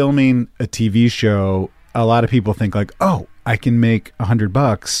you're filming a TV show, a lot of people think like, oh, I can make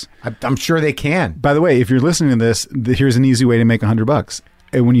 $100. I'm sure they can. By the way, if you're listening to this, here's an easy way to make $100.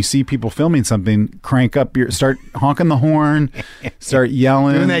 And when you see people filming something, start honking the horn, start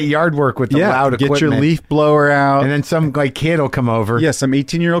yelling, doing that yard work with the loud equipment. Get your leaf blower out, and then some kid will come over. Yeah, some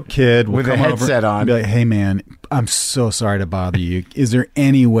 18-year-old kid will with come a headset on, and be like, "Hey, man, I'm so sorry to bother you. Is there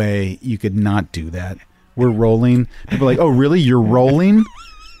any way you could not do that? We're rolling." People are like, "Oh, really? You're rolling?"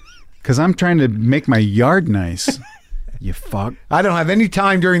 Because I'm trying to make my yard nice. You fuck. I don't have any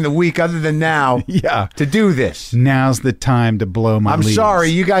time during the week other than now to do this. Now's the time to blow my leaves. Sorry,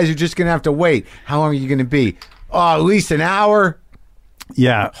 you guys are just going to have to wait. How long are you going to be? Oh, at least an hour?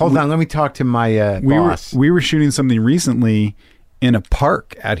 Yeah. Hold on. Let me talk to my boss. We were shooting something recently in a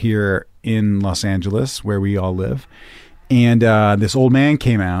park out here in Los Angeles where we all live. And this old man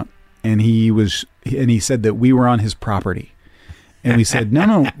came out and he said that we were on his property. And we said,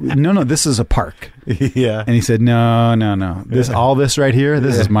 no, this is a park. Yeah. And he said, no. All this right here,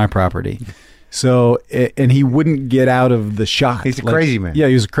 this is my property. So, and he wouldn't get out of the shot. He's a crazy man. Yeah,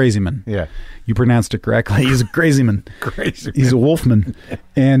 he was a crazy man. Yeah. You pronounced it correctly. He's a crazy man. Crazy man. He's a wolfman.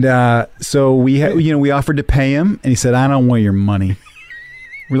 And so we offered to pay him, and he said, I don't want your money.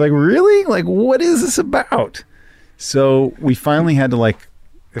 We're like, really? Like, what is this about? So we finally had to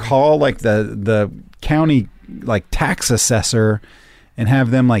call the county tax assessor and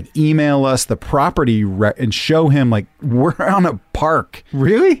have them email us the property and show him we're on a park.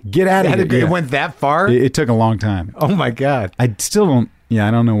 Really? Get out of here. It went that far? It took a long time. Oh my God. I still don't. Yeah,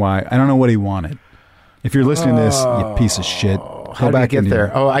 I don't know why. I don't know what he wanted. If you're listening to this, you piece of shit. How did I get there?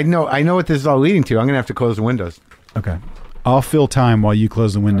 Oh, I know what this is all leading to. I'm gonna have to close the windows. Okay. I'll fill time while you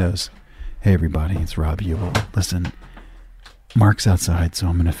close the windows. Hey everybody, it's Rob Huebel. Listen, Mark's outside, so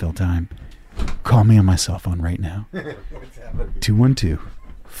I'm gonna fill time. Call me on my cell phone right now.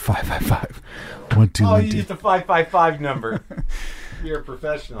 212-555-1212. Oh, you used the 555 number. You're a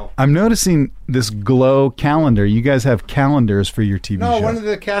professional. I'm noticing this glow calendar. You guys have calendars for your TV show. No, one of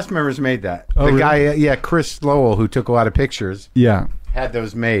the cast members made that. Oh, the really? guy, Chris Lowell, who took a lot of pictures. Yeah. Had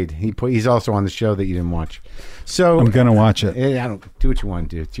those made. He's also on the show that you didn't watch. So I'm gonna watch it. I don't do what you want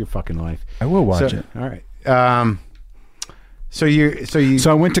to do. It's your fucking life. I will watch it. All right. So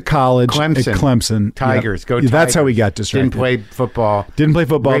I went to college Clemson. at Clemson. Tigers. Yep. Go Tigers. That's how we got distracted. Didn't play football.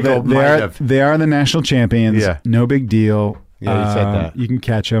 Riggle they are the national champions. Yeah. No big deal. Yeah, you said that. You can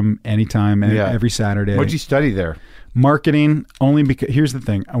catch them anytime, every Saturday. What'd you study there? Marketing, only because here's the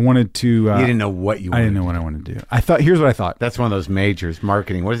thing. I wanted to. You didn't know what you wanted. I didn't know what I wanted to do. Here's what I thought. That's one of those majors.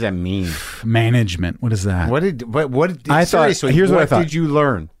 Marketing. What does that mean? Management. What is that? Seriously, here's what I thought. What did you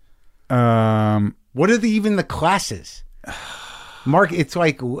learn? What are even the classes? Mark, it's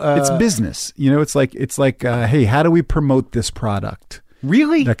it's business. It's like hey, how do we promote this product?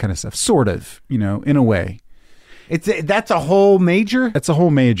 Really? That kind of stuff. Sort of, in a way. That's a whole major? That's a whole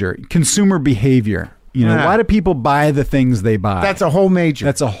major. Consumer behavior. Why do people buy the things they buy? That's a whole major.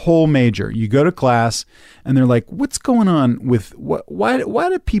 That's a whole major. You go to class and they're like, what's going on with why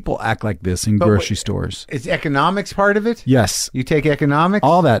do people act like this in grocery stores? Is economics part of it? Yes. You take economics?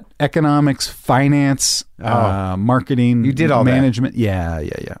 All that. Economics, finance, marketing. You did all management. that? Yeah.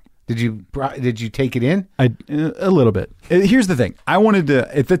 Did you take it in? A little bit. Here's the thing. I wanted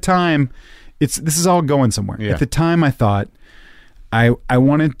to, at the time, this is all going somewhere. Yeah. At the time, I thought I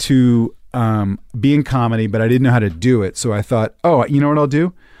wanted to be in comedy, but I didn't know how to do it. So I thought, oh, you know what I'll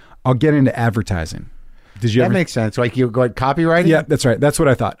do? I'll get into advertising. Did you That makes sense. Like you go copywriting? Yeah, that's right. That's what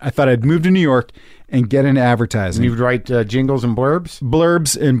I thought. I thought I'd move to New York and get into advertising. You'd write jingles and blurbs?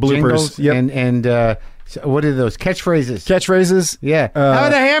 Blurbs and bloopers. Jingles and so what are those? Catchphrases? Catchphrases. Yeah. How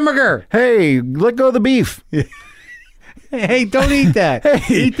about a hamburger? Hey, let go of the beef. Hey, don't eat that.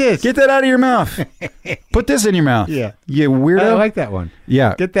 Hey, eat this. Get that out of your mouth. Put this in your mouth. Yeah. You weirdo. I like that one.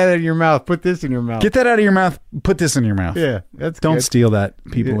 Yeah. Get that out of your mouth. Put this in your mouth. Get that out of your mouth. Put this in your mouth. Yeah, that's Don't good. steal that,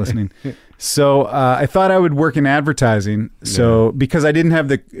 people listening. So I thought I would work in advertising. So because I didn't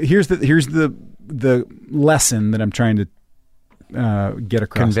have here's the lesson that I'm trying to get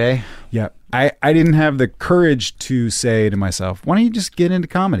across. Convey? Yeah. I didn't have the courage to say to myself, why don't you just get into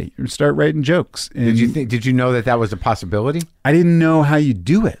comedy and start writing jokes? And Did you know that was a possibility? I didn't know how you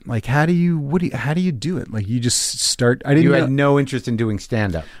do it. Like, how do you do it? Like, you just start. You had no interest in doing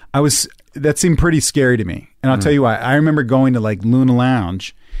stand-up. That seemed pretty scary to me. And I'll tell you why. I remember going to like Luna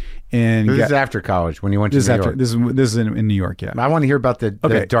Lounge. And This is after college when you went to New York. This is in New York, yeah. I want to hear about the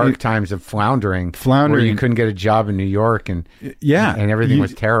dark times of floundering. Where you couldn't get a job in New York and everything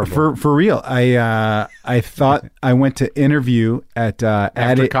was terrible. For real. I thought I went to interview at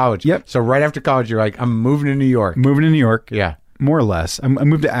after college. Yep. So right after college, you're like, I'm moving to New York. Moving to New York. Yeah. More or less. I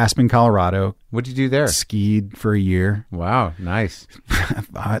moved to Aspen, Colorado. What'd you do there? Skied for a year. Wow, nice.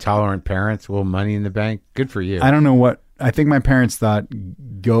 Tolerant parents, a little money in the bank. Good for you. I don't know what. I think my parents thought,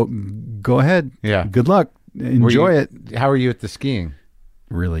 go ahead. Yeah. Good luck. Enjoy it. How are you at the skiing?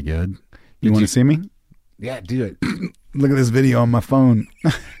 Really good. You want to see me? Yeah, do it. Look at this video on my phone.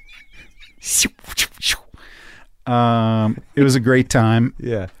 It was a great time.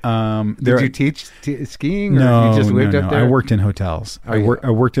 Yeah. Did you teach skiing? Or no, you just lived up there? I worked in hotels. I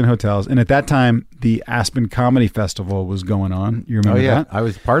worked in hotels. And at that time, the Aspen Comedy Festival was going on. You remember that? I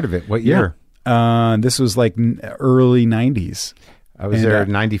was part of it. What year? This was like early 90s. I was there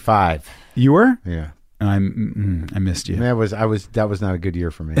in 95. You were? Yeah. I missed you. That was not a good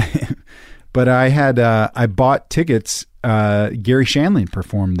year for me. But I bought tickets. Gary Shandling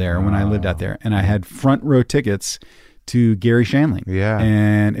performed there when I lived out there, and I had front row tickets to Gary Shandling. Yeah.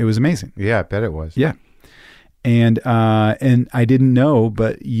 And it was amazing. Yeah, I bet it was. Yeah. And I didn't know,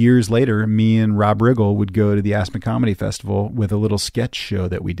 but years later, me and Rob Riggle would go to the Aspen Comedy Festival with a little sketch show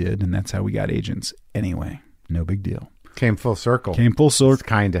that we did, and that's how we got agents. Anyway, no big deal. Came full circle.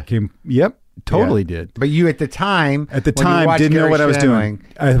 Kind of. Yep. Totally did. But you at the time didn't know what I was doing.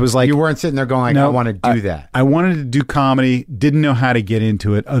 I was like, you weren't sitting there going like, no, I want to do that. I wanted to do comedy, didn't know how to get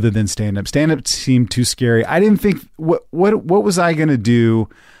into it other than stand-up. Stand-up seemed too scary. I didn't think, what was I going to do?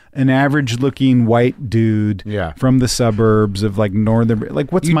 An average-looking white dude from the suburbs of like northern, like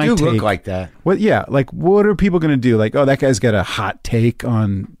what's my take? You do look like that. What? Yeah, like what are people going to do? Like, oh, that guy's got a hot take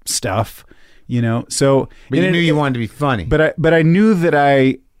on stuff, you know. So, but you knew you wanted to be funny. But I knew that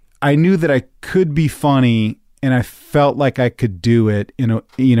I knew that I could be funny, and I felt like I could do it.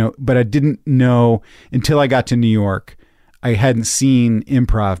 But I didn't know until I got to New York. I hadn't seen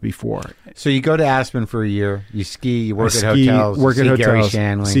improv before. So you go to Aspen for a year, you ski, you work at hotels,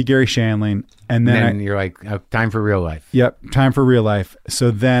 see Gary Shandling, and then you're like, time for real life. Yep, time for real life. So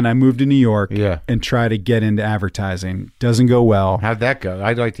then I moved to New York and try to get into advertising. Doesn't go well. How'd that go?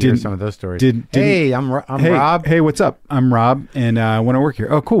 I'd like to hear some of those stories. Hey, I'm Rob. Hey, what's up? I'm Rob, and I want to work here.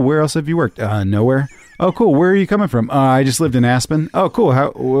 Oh, cool. Where else have you worked? Nowhere. Oh, cool. Where are you coming from? I just lived in Aspen. Oh, cool.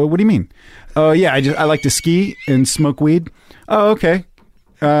 What do you mean? Oh, yeah. I like to ski and smoke weed. Oh, okay.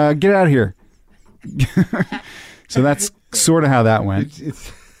 Get out of here. So that's sort of how that went.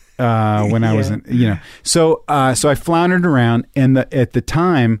 When I was in, so I floundered around, and at the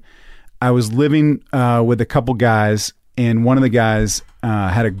time I was living with a couple guys, and one of the guys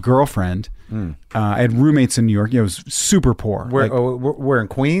had a girlfriend. I had roommates in New York. It was super poor. We're in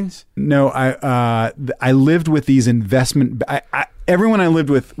Queens? No, I lived with these investment. Everyone I lived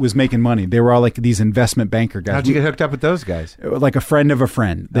with was making money. They were all like these investment banker guys. How'd you get hooked up with those guys? Like a friend of a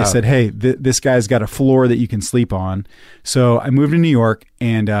friend. They said, hey, this guy's got a floor that you can sleep on. So I moved to New York,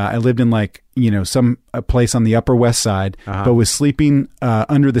 and I lived in a place on the Upper West Side, but was sleeping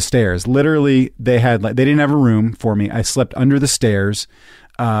under the stairs. Literally, they didn't have a room for me. I slept under the stairs.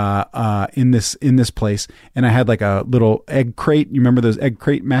 In this place, and I had like a little egg crate. You remember those egg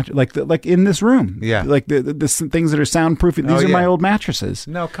crate mattresses, like in this room? Yeah, like the things that are soundproof. These are my old mattresses.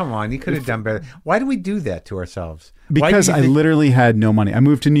 No, come on, you could have done better. Why do we do that to ourselves? Because I literally had no money. I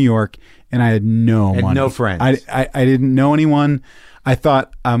moved to New York, and I had no money. No friends. I didn't know anyone. I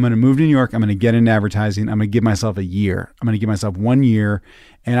thought, I'm going to move to New York. I'm going to get into advertising. I'm going to give myself a year. I'm going to give myself 1 year.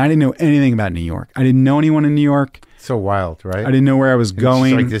 And I didn't know anything about New York. I didn't know anyone in New York. So wild, right? I didn't know where I was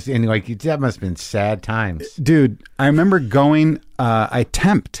going. Like this, and like that must have been sad times, dude. I remember going. I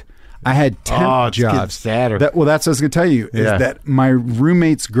temped. I had temp jobs. Sadder. That's what I was going to tell you. Is that my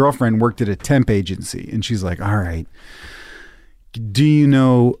roommate's girlfriend worked at a temp agency, and she's like, "All right, do you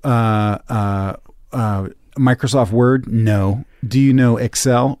know Microsoft Word? No. Do you know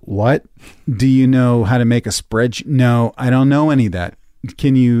Excel? What? Do you know how to make a spreadsheet? No, I don't know any of that. Do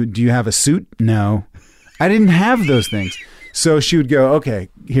you have a suit? No. I didn't have those things. So she would go, okay,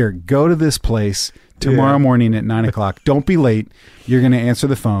 here, go to this place tomorrow morning at 9:00. Don't be late. You're going to answer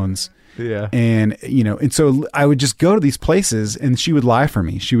the phones. Yeah. And, and so I would just go to these places and she would lie for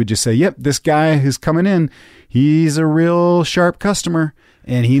me. She would just say, yep, this guy who's coming in, he's a real sharp customer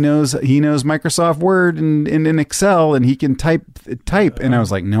and he knows Microsoft Word and Excel and he can type. And I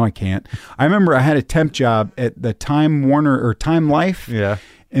was like, no, I can't. I remember I had a temp job at the Time Warner or Time Life. Yeah.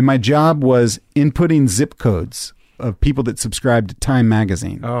 And my job was inputting zip codes of people that subscribed to Time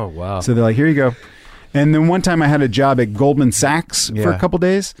Magazine. Oh, wow. So they're like, here you go. And then one time I had a job at Goldman Sachs for a couple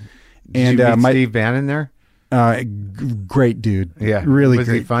days. Did you meet Steve Bannon there? Great dude. Yeah. Really was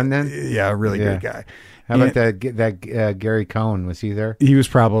great. Was he fun then? Yeah, really great guy. How about that Gary Cohn? Was he there? He was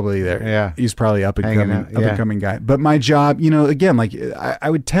probably there. Yeah. He's probably up and coming guy. But my job, again, like I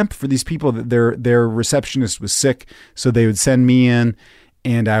would temp for these people that their receptionist was sick. So they would send me in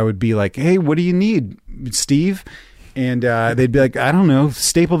and I would be like, hey, what do you need, Steve? And they'd be like, I don't know,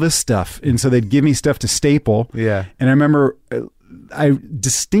 staple this stuff. And so they'd give me stuff to staple. Yeah. And I remember, I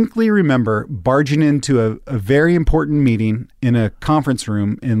distinctly remember barging into a very important meeting in a conference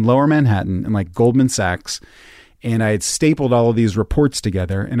room in Lower Manhattan in like Goldman Sachs. And I had stapled all of these reports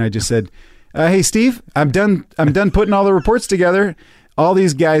together. And I just said, hey, Steve, I'm done putting all the reports together. All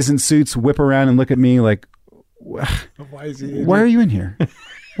these guys in suits whip around and look at me like, why are you in here?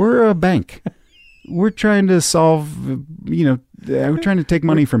 We're a bank. We're trying to solve, we're trying to take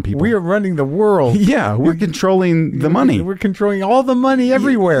money from people. We are running the world. Yeah, we're controlling the money. We're controlling all the money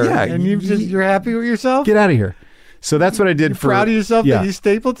everywhere. Yeah, and you're happy with yourself? Get out of here. So that's what I did. You're proud of yourself that you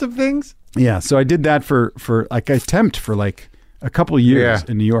stapled some things? Yeah, so I did that for like I temped for like a couple of years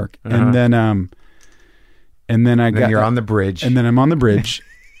in New York. And then you're on the bridge. And then I'm on the bridge.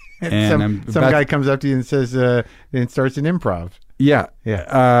 and some guy comes up to you and says, and starts an improv. Yeah.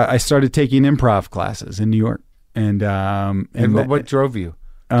 I started taking improv classes in New York, and what drove you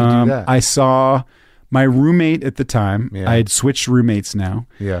to do that? I saw my roommate at the time. I had switched roommates now.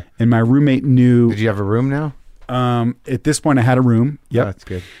 Yeah, and my roommate knew. Did you have a room now? At this point, I had a room. Yep, that's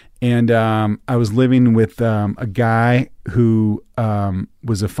good. And I was living with a guy who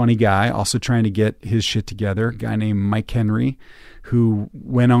was a funny guy, also trying to get his shit together. A guy named Mike Henry, who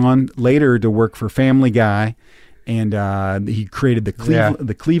went on later to work for Family Guy. And he created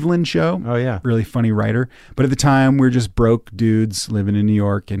the Cleveland Show. Oh, yeah. Really funny writer. But at the time, we were just broke dudes living in New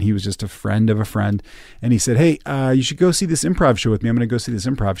York, and he was just a friend of a friend. And he said, hey, you should go see this improv show with me. I'm going to go see this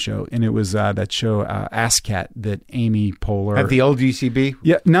improv show. And it was that show, ASCAT, that Amy Poehler. At the old UCB?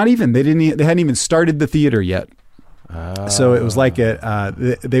 Yeah, not even. They hadn't even started the theater yet. So it was like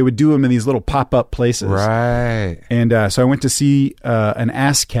they would do them in these little pop-up places. Right. And so I went to see an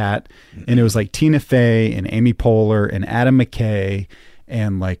ASCAT, and it was like Tina Fey and Amy Poehler and Adam McKay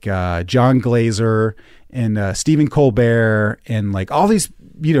and like John Glazer and Stephen Colbert and like all these,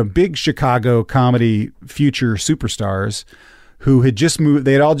 big Chicago comedy future superstars who had just moved.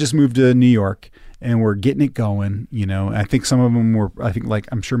 They had all just moved to New York and were getting it going. I think some of them were,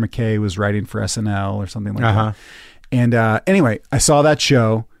 I'm sure McKay was writing for SNL or something like that. And anyway, I saw that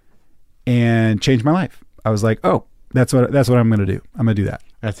show and changed my life. I was like, oh, that's what I'm going to do. I'm going to do that.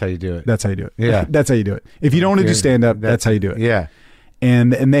 That's how you do it. That's how you do it. Yeah. That's how you do it. If you don't want to do stand up, that's how you do it. Yeah.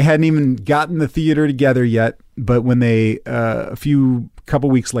 And they hadn't even gotten the theater together yet. But when they, couple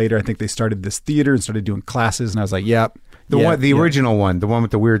weeks later, I think they started this theater and started doing classes. And I was like, yep. The original one, the one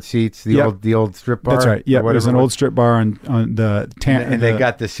with the weird seats, the old strip bar. That's right. Yeah, it was an old strip bar on the and they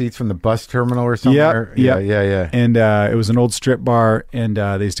got the seats from the bus terminal or something. Yeah. And it was an old strip bar, and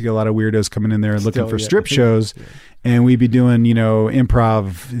they used to get a lot of weirdos coming in there looking for strip shows, and we'd be doing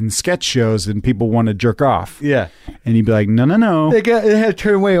improv and sketch shows, and people want to jerk off. Yeah, and you'd be like, no. They had to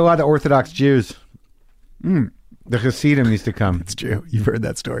turn away a lot of Orthodox Jews. The Hasidim used to come. It's true. You've heard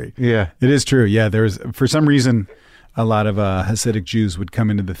that story. Yeah, it is true. Yeah, there was for some reason. A lot of Hasidic Jews would come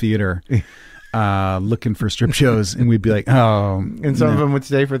into the theater looking for strip shows, and we'd be like, oh. And some of them would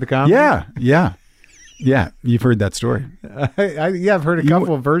stay for the comedy? Yeah. You've heard that story. I've heard a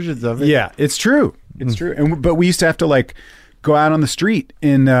couple of versions of it. Yeah, it's true. It's true. But we used to have to like go out on the street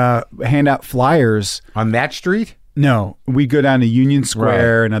and hand out flyers. On that street? No, we go down to Union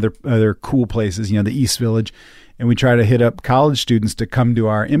Square and other cool places, the East Village, and we try to hit up college students to come to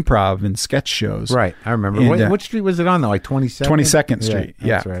our improv and sketch shows. Right, I remember. And, what street was it on, though? Like 22nd? 22nd Street,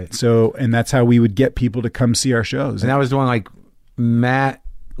 yeah. That's right. So, and that's how we would get people to come see our shows. And that was the one, like, Matt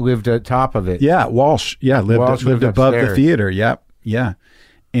lived at top of it. Yeah, Walsh. Yeah, lived above the theater. Yep, yeah.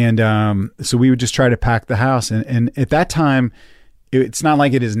 And so we would just try to pack the house. And at that time, it's not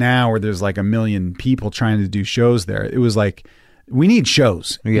like it is now where there's like a million people trying to do shows there. It was like, we need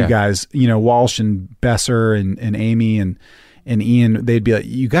shows, you guys. Walsh and Besser and Amy and Ian, they'd be like,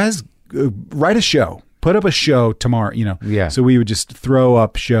 you guys write a show. Put up a show tomorrow, Yeah. So we would just throw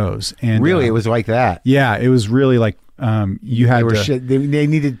up shows. And really, it was like that. Yeah, it was really like you had they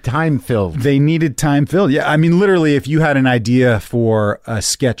needed time filled. They needed time filled. Yeah, I mean, literally, if you had an idea for a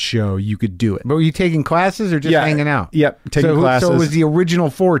sketch show, you could do it. But were you taking classes or just hanging out? Yep, taking classes. So it was the original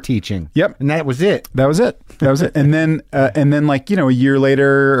 4 teaching. Yep, and that was it. That was it. And then like a year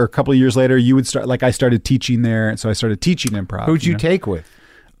later or a couple of years later, you would start. Like I started teaching there, and so I started teaching improv. Who'd you take with?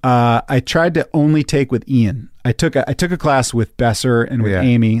 I tried to only take with Ian. I took a class with Besser and with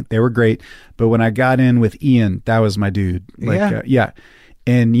Amy. They were great. But when I got in with Ian, that was my dude.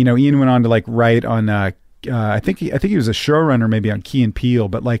 And Ian went on to like write on I think he was a showrunner maybe on Key and Peele,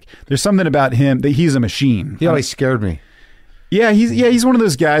 but like there's something about him that he's a machine. He always scared me. Yeah, he's one of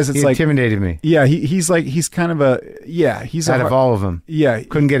those guys that's he like intimidated me. Yeah, he's kind of he's out of all of them. Yeah,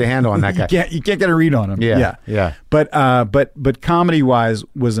 couldn't get a handle on that guy. You can't get a read on him. Yeah. But comedy wise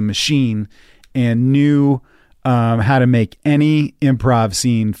was a machine and knew how to make any improv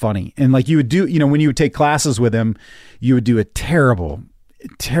scene funny. And like you would do, when you would take classes with him, you would do a terrible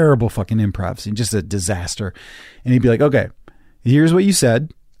fucking improv scene, just a disaster. And he'd be like, okay, here's what you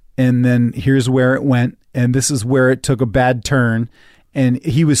said, and then here's where it went, and this is where it took a bad turn. And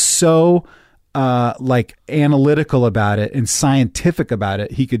he was so like analytical about it and scientific about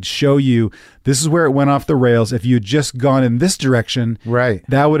it. He could show you this is where it went off the rails. If you had just gone in this direction, right,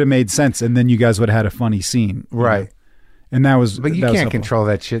 that would have made sense, and then you guys would have had a funny scene, right? And that was, but you can't control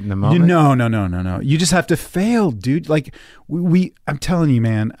that shit in the moment. No. You just have to fail, dude. Like I'm telling you,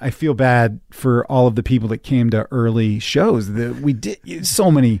 man, I feel bad for all of the people that came to early shows. That we did so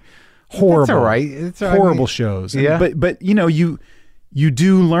many horrible, that's all right. It's all horrible right. shows. Yeah. But you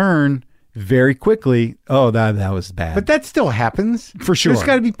do learn very quickly. Oh, that was bad. But that still happens for sure. There's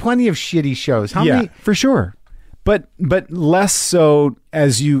got to be plenty of shitty shows. How many? For sure. But less so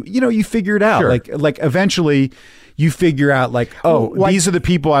as you figure it out. Sure. Like eventually you figure out like, these are the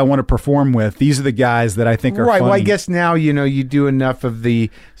people I want to perform with. These are the guys that I think are funny. Well, I guess now, you do enough of the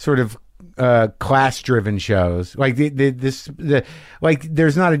sort of class-driven shows. Like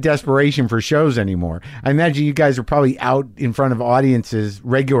there's not a desperation for shows anymore. I imagine you guys are probably out in front of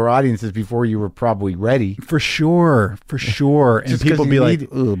regular audiences before you were probably ready. For sure. And people be like,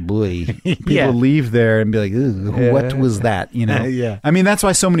 oh boy. People leave there and be like, what was that? Yeah. I mean, that's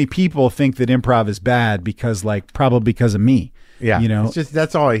why so many people think that improv is bad probably because of me. Yeah, it's just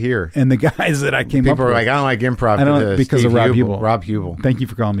that's all I hear. And the guys that I came up with, people are like, I don't like improv. I don't because of Rob Huebel. Rob Huebel. Thank you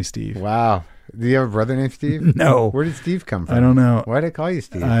for calling me Steve. Wow. Do you have a brother named Steve? No. Where did Steve come from? I don't know. Why did I call you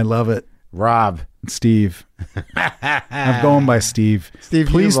Steve? I love it. Rob. Steve. I'm going by Steve. Steve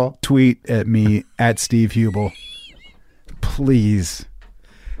Please Huebel. Tweet at me at Steve Huebel. Please.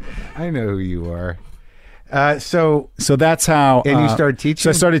 I know who you are. So that's how. And you started teaching?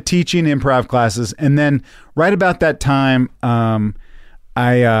 So I started teaching improv classes, and then right about that time, I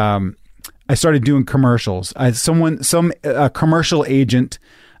started doing commercials. Some commercial agent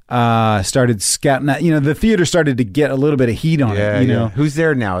started scouting. The theater started to get a little bit of heat on it. You know, who's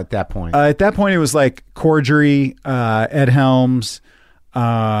there now at that point? At that point, it was like Cordry, Ed Helms,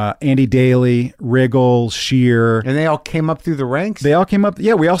 Andy Daly, Riggle, Shear. And they all came up through the ranks? They all came up.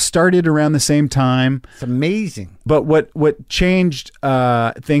 Yeah, we all started around the same time. It's amazing. But what changed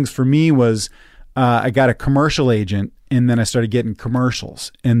things for me was I got a commercial agent, and then I started getting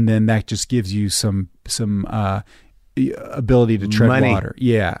commercials. And then that just gives you some ability to tread money. Water.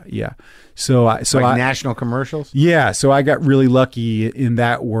 Yeah. So national commercials? Yeah. So I got really lucky in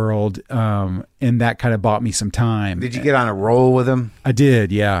that world, and that kind of bought me some time. Did you get on a roll with them? I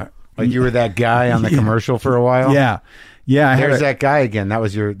did, yeah. Like you were that guy on the commercial for a while? Yeah. There's that guy again. That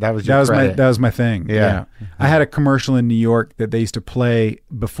was my thing. Yeah. I had a commercial in New York that they used to play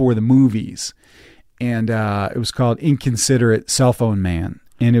before the movies, and it was called Inconsiderate Cell Phone Man,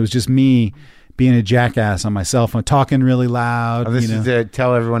 and it was just me being a jackass on my cell phone, talking really loud. This is to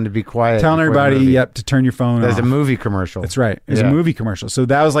tell everyone to be quiet. Telling everybody, to turn your phone off. There's a movie commercial. That's right. It's a movie commercial. So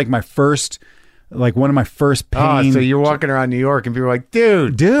that was like my first like one of my first so you're walking around New York and people are like,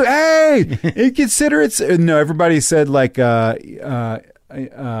 dude, hey, consider it's no. Everybody said like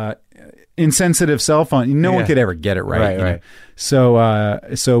insensitive cell phone. No one could ever get it right. Right.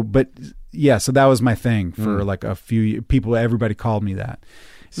 So but yeah, so that was my thing for like a few people. Everybody called me that.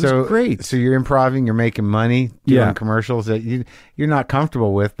 It was great. So you're improvising, you're making money doing commercials that you're not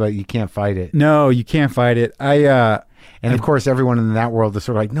comfortable with, but you can't fight it. No, you can't fight it. And of course, everyone in that world is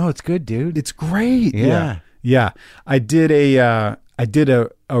sort of like, no, it's good, dude. It's great. Yeah. I did a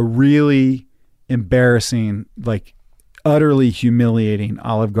really embarrassing, like utterly humiliating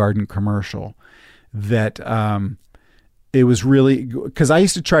Olive Garden commercial that it was really, because I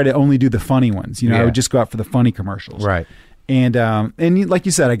used to try to only do the funny ones. I would just go out for the funny commercials. Right. And like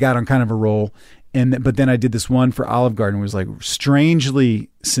you said, I got on kind of a roll, but then I did this one for Olive Garden. It was like strangely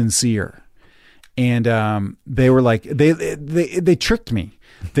sincere. And they were like, they tricked me.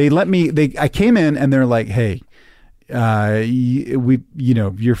 I came in and they're like, hey, you're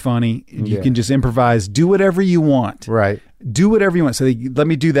funny. You can just improvise, do whatever you want. Right. Do whatever you want. So they let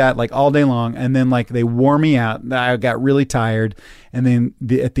me do that like all day long. And then like they wore me out. I got really tired. And then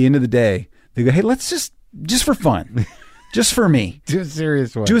at the end of the day, they go, hey, let's just for fun, just for me. Do a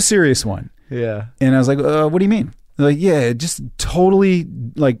serious one. Yeah. And I was like, what do you mean? They're like, yeah, just totally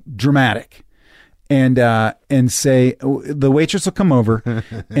like dramatic. And say the waitress will come over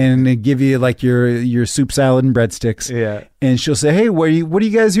and give you like your soup, salad, and breadsticks. Yeah. And she'll say, hey, what are you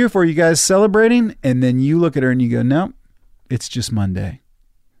guys here for? Are you guys celebrating? And then you look at her and you go, no, it's just Monday.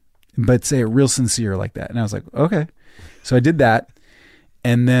 But say it real sincere like that. And I was like, okay. So I did that.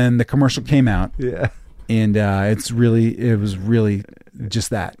 And then the commercial came out. Yeah. And it was really just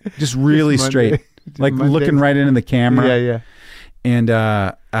that. Just really straight. Like looking right into the camera. Yeah. And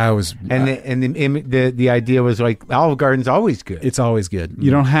I was, the idea was like Olive Garden's always good. It's always good.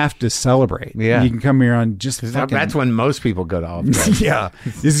 You don't have to celebrate. Yeah, you can come here on just fucking. That's when most people go to Olive Garden. Yeah,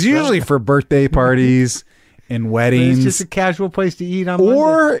 it's usually for birthday parties and weddings. It's just a casual place to eat on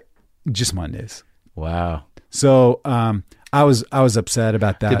or Monday. Just Mondays. Wow. So I was upset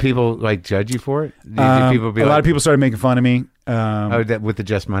about that. Did people like judge you for it? Did people be a lot of people started making fun of me. With the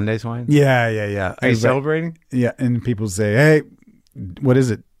Just Mondays wine? Yeah. Are you celebrating? Yeah, and people say, hey, what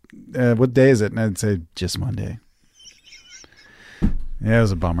is it? What day is it? And I'd say, just Monday. Yeah, it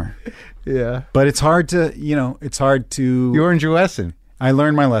was a bummer. Yeah. But it's hard to. You learned your lesson. I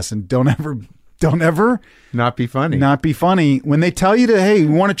learned my lesson. Don't ever not be funny. Not be funny. When they tell you hey,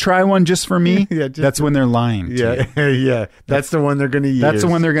 you want to try one just for me? That's when they're lying. Yeah. That's the one they're going to use. That's the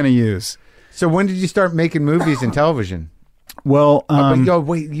one they're going to use. So when did you start making movies and television? Well,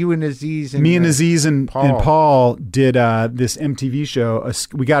 you and Aziz and me and Aziz and Paul did this MTV show.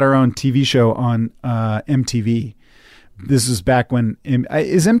 We got our own TV show on MTV. This was back when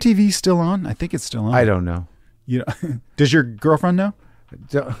is MTV still on? I think it's still on. I don't know. Does your girlfriend know?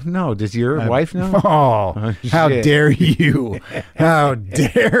 No. Does your wife know? Oh, how dare you? How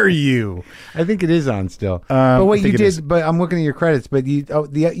dare you? I think it is on still. But what you did? But I'm looking at your credits. But you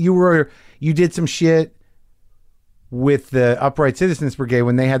did some shit with the Upright Citizens Brigade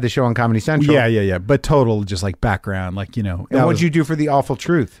when they had the show on Comedy Central. Yeah. But total, just like background, like And what'd you do for The Awful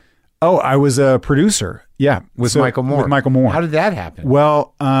Truth? Oh, I was a producer. Yeah, with Michael Moore. With Michael Moore. How did that happen?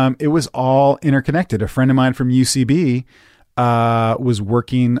 Well, it was all interconnected. A friend of mine from UCB was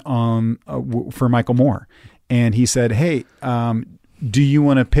working on for Michael Moore, and he said, "Hey, do you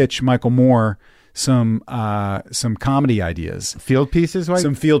want to pitch Michael Moore some comedy ideas, field pieces, like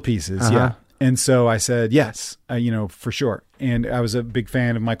some field pieces?" Yeah. And so I said, yes, for sure. And I was a big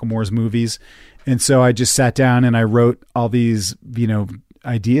fan of Michael Moore's movies. And so I just sat down and I wrote all these,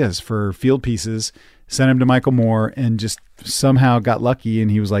 ideas for field pieces, sent them to Michael Moore, and just somehow got lucky. And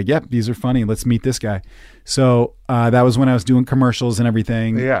he was like, yep, these are funny. Let's meet this guy. So that was when I was doing commercials and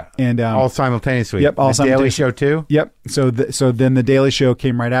everything. Yeah. And all simultaneously. Yep. All simultaneously. Daily Show too? Yep. So then the Daily Show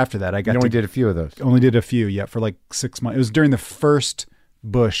came right after that. I only did a few of those. Only did a few, yeah, for like 6 months. It was during the first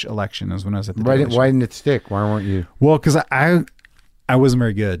Bush election is when I was at the Daily Show. Why didn't it stick? Why weren't you? Well, because I wasn't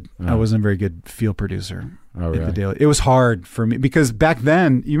very good. I wasn't a very good field producer at the Daily. It was hard for me because back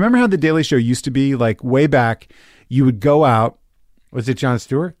then, you remember how the Daily Show used to be? Like way back, you would go out. Was it Jon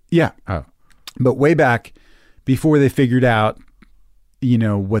Stewart? Yeah. Oh, but way back before they figured out,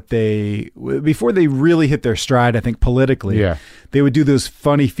 before they really hit their stride, I think politically, they would do those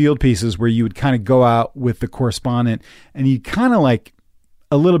funny field pieces where you would kind of go out with the correspondent and you kind of like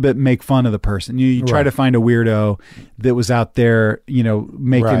a little bit make fun of the person. You try to find a weirdo that was out there,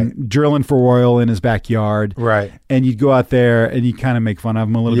 drilling for oil in his backyard. Right. And you'd go out there and you kind of make fun of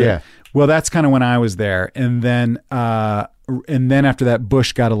him a little bit. Well, that's kind of when I was there. And then and then after that,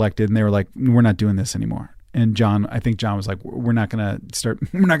 Bush got elected, and they were like, "We're not doing this anymore." And I think John was like, "We're not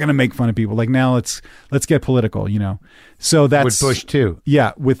gonna make fun of people. Like now, let's get political, you know." So that's with Bush too.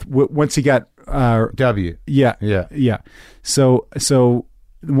 Yeah, with once he got W. Yeah. So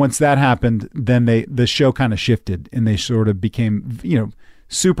once that happened, then the show kind of shifted, and they sort of became, you know,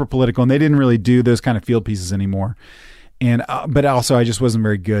 super political, and they didn't really do those kind of field pieces anymore. And but also, I just wasn't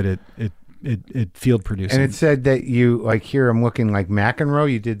very good at field producing. And it said that you, like, here I'm looking like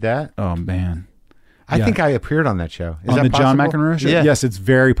McEnroe. You did that? Oh man, I think I appeared on that show. Is on that the possible? John McEnroe show? Yeah. Yes, it's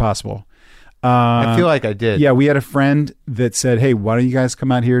very possible. I feel like I did. Yeah, we had a friend that said, "Hey, why don't you guys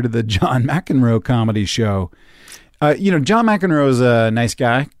come out here to the John McEnroe comedy show?" You know, John McEnroe is a nice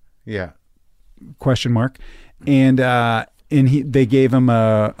guy. Yeah. ? And they gave him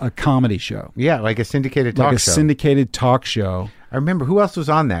a comedy show. Yeah, like a syndicated talk show. Syndicated talk show. I remember who else was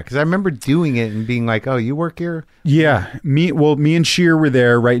on that, because I remember doing it and being like, "Oh, you work here?" Yeah, me and Sheer were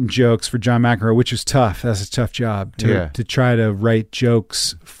there writing jokes for John McEnroe, which was tough. That's a tough job to try to write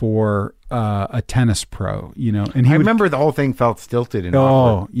jokes for a tennis pro, you know. And I remember the whole thing felt stilted and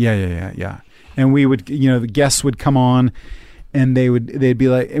awkward. Yeah. And we would, you know, the guests would come on, and they'd be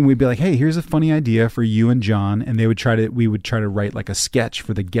like, and we'd be like, "Hey, here's a funny idea for you and John," and we would try to write like a sketch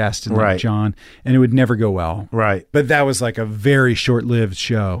for the guest and like John, and it would never go well. Right. But that was like a very short-lived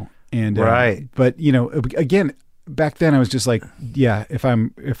show. And but you know, again, back then I was just like, yeah, if I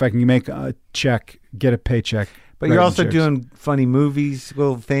can make a check, get a paycheck. But you're also doing funny movies,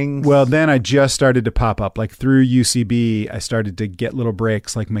 little things. Well, then I just started to pop up. Like through UCB, I started to get little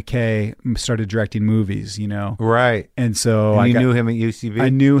breaks. Like McKay started directing movies, you know? Right. And so I knew him at UCB? I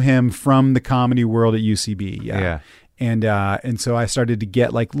knew him from the comedy world at UCB, yeah. And so I started to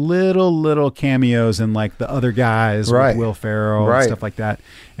get like little cameos in like The Other Guys with Will Ferrell and stuff like that.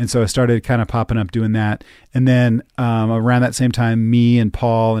 And so I started kind of popping up doing that. And then around that same time, me and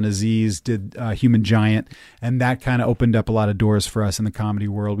Paul and Aziz did Human Giant, and that kind of opened up a lot of doors for us in the comedy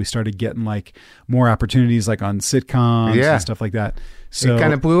world. We started getting like more opportunities like on sitcoms and stuff like that. So it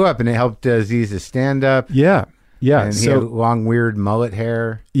kind of blew up, and it helped Aziz's stand up. Yeah. And he had long weird mullet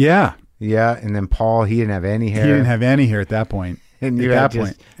hair. Yeah. Yeah, and then Paul, he didn't have any hair. He didn't have any hair at that point. And you had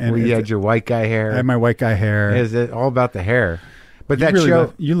you had your white guy hair. I had my white guy hair. It's all about the hair. But that really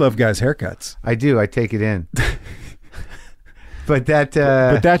show, you love guys' haircuts. I do. I take it in. But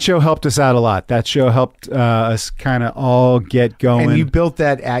that show helped us out a lot. That show helped us kind of all get going. And you built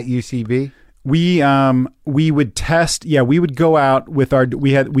that at UCB? We would test. Yeah, we would go out with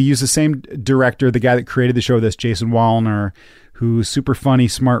we used the same director, the guy that created the show with us, Jason Wallner, who's super funny,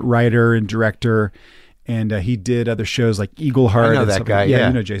 smart writer and director, and he did other shows like Eagle Heart. I know that guy. Yeah,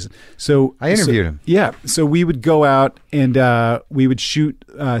 you know Jason. So I interviewed him. Yeah, so we would go out and we would shoot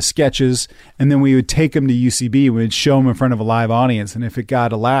sketches, and then we would take them to UCB. We would show them in front of a live audience, and if it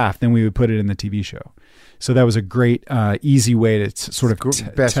got a laugh, then we would put it in the TV show. So that was a great, easy way to sort of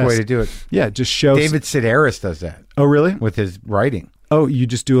best test. way to do it. Yeah, just show. David Sedaris does that. Oh, really? With his writing. Oh, you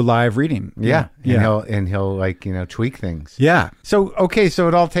just do a live reading. Yeah. And he'll like, you know, tweak things. Yeah. So okay, so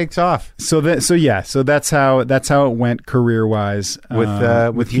it all takes off. So that's how it went career wise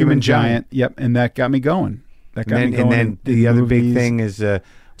with Human Giant. Yep, and that got me going. And then the other big thing is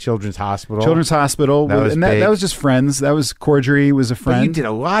Children's Hospital. That was just friends. That was Cordry was a friend. But you did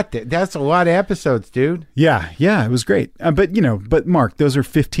a lot. That's a lot of episodes, dude. Yeah, it was great. But Mark, those are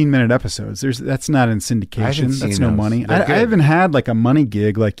 15-minute episodes. That's not in syndication. That's no money. I haven't had like a money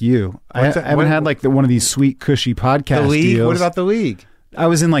gig like you. I haven't had like one of these sweet cushy podcast The League. deals. What about The League? I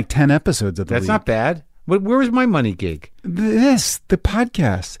was in like 10 episodes of The League. That's not bad. Where was my money gig? The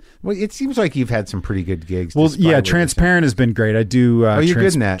podcast. Well, it seems like you've had some pretty good gigs. Well, yeah, Transparent has been great. I do. You're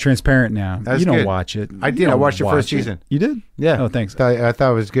good in that. Transparent now. You don't watch it. I did. I watched the first season. You did? Yeah. Oh, thanks. I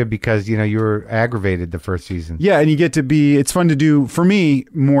thought it was good because, you know, you were aggravated the first season. Yeah, and you get to be. It's fun to do for me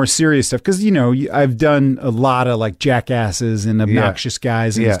more serious stuff because you know I've done a lot of like jackasses and obnoxious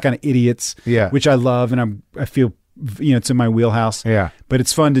guys and just kind of idiots. Yeah. Which I love, and I feel. You know, it's in my wheelhouse. Yeah. But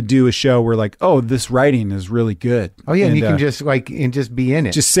it's fun to do a show where like, oh, this writing is really good. Oh yeah, and you can just be in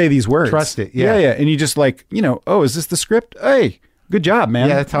it. Just say these words. Trust it. Yeah. Yeah. And you just like, you know, oh, is this the script? Hey, good job, man.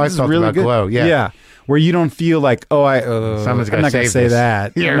 Yeah, that's how I felt really about good. Glow. Yeah. Yeah. Where you don't feel like, oh, someone's I'm not going to say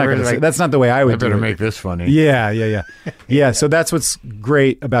that. Yeah, I'm not gonna say, that's not the way I would do it. I better make this funny. Yeah. Yeah. So that's what's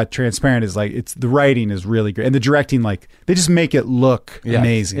great about Transparent is like the writing is really great. And the directing, like they just make it look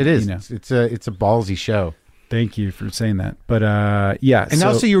amazing. It is. You know? It's a ballsy show. Thank you for saying that. But yeah. And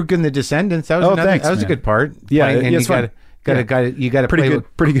also you were good in The Descendants. That was thanks, that was a good part. Yeah. And you got to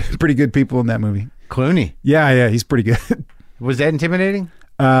pretty good people in that movie. Clooney. Yeah. He's pretty good. Was that intimidating?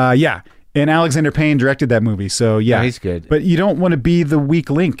 Yeah. And Alexander Payne directed that movie, so yeah. No, he's good. But you don't want to be the weak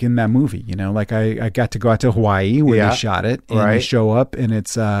link in that movie, you know? Like I got to go out to Hawaii where they shot it, and they show up, and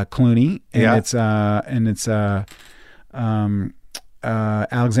it's Clooney, and it's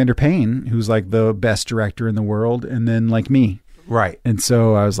Alexander Payne, who's like the best director in the world, and then like me. Right. And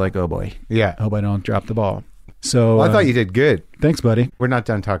so I was like, oh boy. Yeah. I hope I don't drop the ball. So I thought you did good. Thanks, buddy. We're not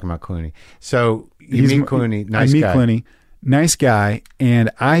done talking about Clooney. So you meet Clooney, nice guy. I meet Clooney, nice guy, and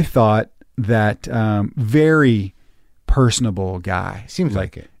I thought that very personable guy. Seems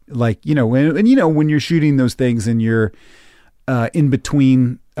like it. Like, you know, when you're shooting those things and you're in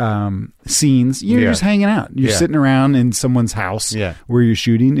between scenes, you're just hanging out. You're sitting around in someone's house where you're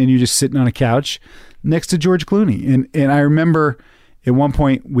shooting, and you're just sitting on a couch next to George Clooney. And I remember at one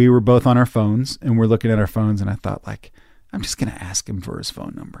point we were both on our phones, and we're looking at our phones, and I thought, like, I'm just going to ask him for his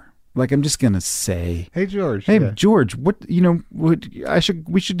phone number. Like, I'm just going to say, hey, George. Hey, George, we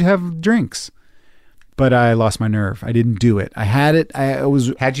should have drinks. But I lost my nerve. I didn't do it. I had it.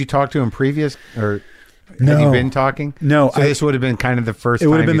 Had you talked to him previous, or no. Had you been talking? No. So this would have been kind of the first. It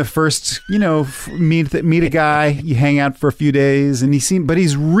would have been the first. You know, meet a guy. You hang out for a few days, and but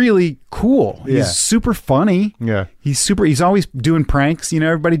he's really cool. He's super funny. Yeah. He's always doing pranks. You know,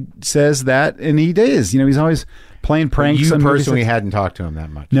 everybody says that, and he is. You know, he's always playing pranks. You personally hadn't talked to him that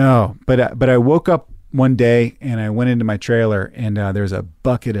much. No, but I woke up one day and I went into my trailer, and there's a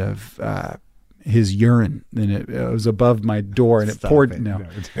bucket of his urine, and it was above my door, and it poured. No.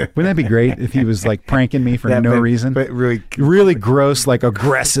 Wouldn't that be great if he was like pranking me for no reason? But really gross, like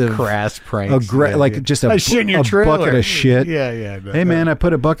aggressive, crass pranks. Just a bucket of shit. Yeah. Hey man, I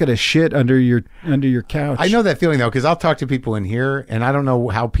put a bucket of shit under your couch. I know that feeling though, because I'll talk to people in here, and I don't know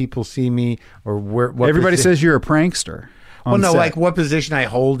how people see me or where. Everybody says you're a prankster. Well, no, like what position I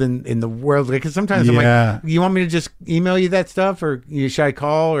hold in the world. Because sometimes I'm like, you want me to just email you that stuff, or should I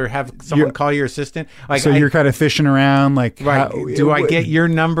call, or have someone call your assistant? Like, so you're kind of fishing around, like, right? Do I get your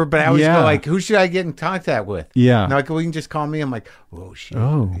number? But I always go like, who should I get in contact with? Yeah, and like, well, you can just call me. I'm like, oh shit,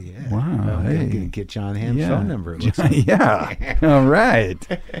 wow, I'm gonna get John Hamm's phone number. Yeah, all right,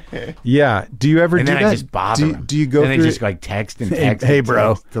 yeah. Do you ever and do then that? I just bother them. Do you go? And then just like text and text. Hey,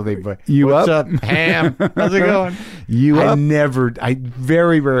 bro, till they, what's up, Ham? How's it going? I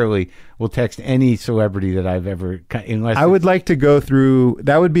very rarely will text any celebrity that I've ever, unless I would like to go through.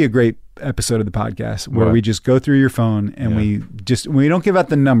 That would be a great episode of the podcast where we just go through your phone and we don't give out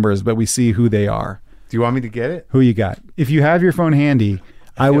the numbers, but we see who they are. Do you want me to get it? Who you got? If you have your phone handy,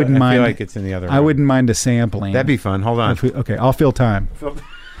 I wouldn't mind. I feel like it's in the other room. I wouldn't mind a sampling. That'd be fun. Hold on. Okay, I'll fill time.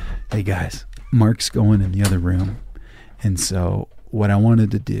 Hey guys, Mark's going in the other room, and so what I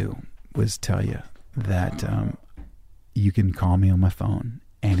wanted to do was tell you that you can call me on my phone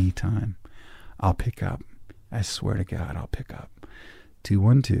anytime. I'll pick up. I swear to God, I'll pick up.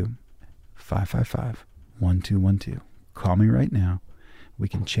 212-555-1212. Call me right now. We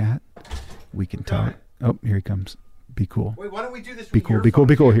can chat. We can talk. Oh, here he comes. Be cool. Wait, why don't we do this? Be cool. Be cool.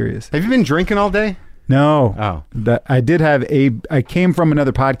 Be cool. Here he is. Have you been drinking all day? No. Oh. I did have I came from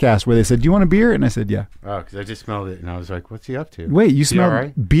another podcast where they said, do you want a beer? And I said, yeah. Oh, because I just smelled it and I was like, what's he up to? Wait, you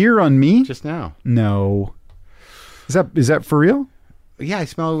smelled beer on me? Just now. No. Is that for real? Yeah, I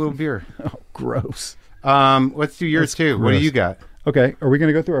smell a little beer. Oh, gross. Let's do yours too. Gross. What do you got? Okay. Are we going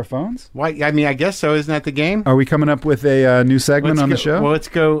to go through our phones? Why? I mean, I guess so. Isn't that the game? Are we coming up with a new segment on the show? Well, let's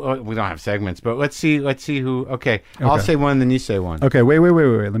go. We don't have segments, but let's see who. Okay. I'll say one, then you say one. Okay. Wait.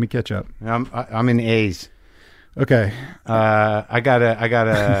 Let me catch up. I'm in A's. Okay. I got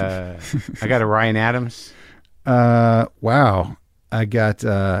a Ryan Adams. Wow. I got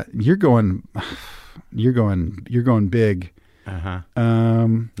you're going big.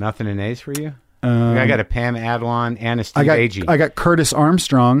 Nothing in A's for you? I got a Pam Adlon and a Steve Agee. I got Curtis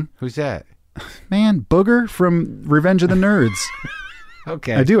Armstrong. Who's that? Man, Booger from Revenge of the Nerds.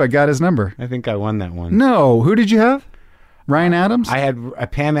 Okay. I do. I got his number. I think I won that one. No. Who did you have? Ryan Adams? I had a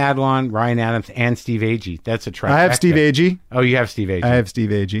Pam Adlon, Ryan Adams, and Steve Agee. That's a trifecta. I have Steve Agee. Oh, you have Steve Agee. I have Steve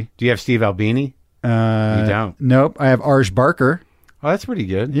Agee. Do you have Steve Albini? You don't. Nope. I have Arj Barker. Oh, that's pretty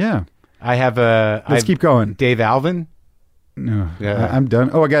good. Yeah. I have Let's keep going. Dave Alvin. No. Yeah. I'm done.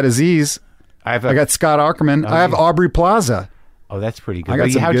 Oh, I got Aziz. I got Scott Ackerman. I have Aubrey Plaza. Oh, that's pretty good. I got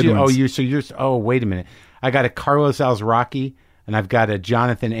some good ones. Oh, wait a minute. I got a Carlos Alzraki, and I've got a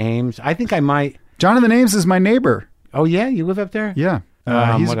Jonathan Ames. I think I might. Jonathan Ames is my neighbor. Oh, yeah? You live up there? Yeah.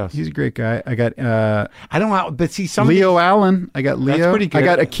 What else? He's a great guy. I got I don't know, but see, Leo Allen. I got Leo. That's pretty good. I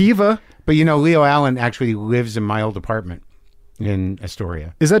got Akiva. But you know, Leo Allen actually lives in my old apartment in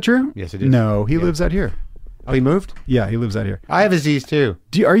Astoria. Is that true? Yes, it is. No, he lives out here. Oh, he moved? Yeah, he lives out here. I have Aziz too.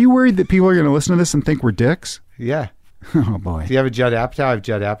 Are you worried that people are going to listen to this and think we're dicks? Yeah. Oh boy. Do you have a Judd Apatow? I have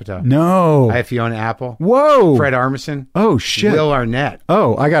Judd Apatow. No. I have Fiona Apple. Whoa. Fred Armisen. Oh shit. Will Arnett.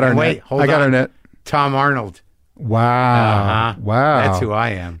 Oh, I got And Arnett. wait, hold I got on. Arnett. Tom Arnold. Wow. Wow. That's who I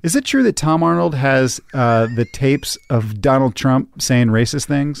am. Is it true that Tom Arnold has the tapes of Donald Trump saying racist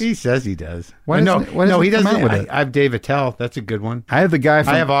things? He says he does. Why no, doesn't- why doesn't he he come doesn't. out with it? I have Dave Attell. That's a good one. I have the guy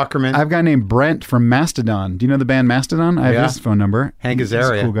from... I have Ackerman. I have a guy named Brent from Mastodon. Do you know the band Mastodon? I have Yeah. his phone number. Hank He's a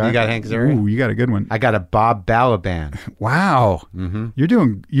Azaria. cool guy. You got Hank Azaria? Ooh, you got a good one. I got a Bob Balaban. Wow. Mm-hmm. You're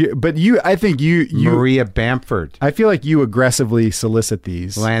doing... I think you... Maria Bamford. I feel like you aggressively solicit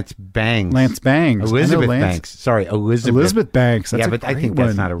these. Lance Bangs. Lance Bangs. I know Elizabeth Lance. Banks. Sorry, Elizabeth Banks. That's Yeah, a but I great think that's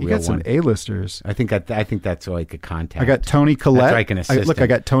one. not a You real got some one. A-listers. I think that's like a contact. I got Tony Collette. That's like an assistant. Look, I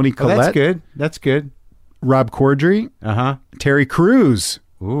got Tony Oh, Collette. that's good. That's good. Rob Corddry. Uh-huh. Terry Crews.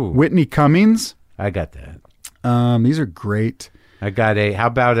 Ooh. Whitney Cummings. I got that. These are great. I got how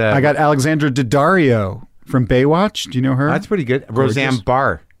about I got Alexandra Daddario from Baywatch. Do you know her? that's pretty good. Gorgeous. Roseanne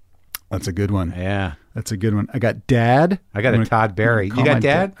Barr. That's a good one. Yeah. That's a good one. I got Dad. I got a Todd Barry. Call You got my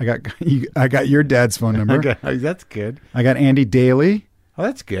Dad? I got your dad's phone number. Okay. That's good. I got Andy Daly. Oh,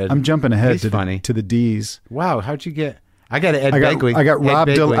 that's good. I'm jumping ahead He's to funny. the D's. Wow, how'd you get? I got Ed I got Begley. I got Ed Rob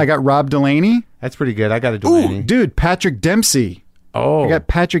Begley. I got Rob Delaney. That's pretty good. I got a Ooh, Delaney. dude, Patrick Dempsey. Oh, I got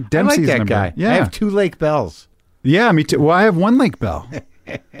Patrick I Dempsey's like that number. guy. Yeah, I have 2 Lake Bells. yeah, me too. Well, I have one Lake Bell.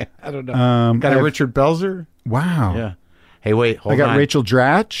 I don't know. I Got a have- Richard Belzer. Wow. Yeah. Hey, wait. Hold I got on. Rachel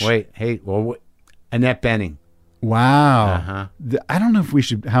Dratch. Wait. Hey. Well, Annette Bening. Wow. Uh-huh. I don't know if we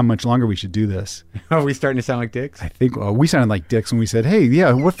should. How much longer we should do this? Are we starting to sound like dicks? I think we sounded like dicks when we said, "Hey,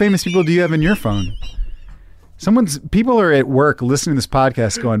 yeah, what famous people do you have in your phone?" People are at work listening to this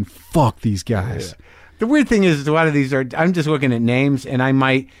podcast, going, "Fuck these guys." The weird thing is, a lot of these are. I'm just looking at names, and I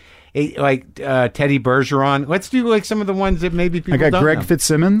might like Teddy Bergeron. Let's do like some of the ones that maybe people. I got don't Greg know.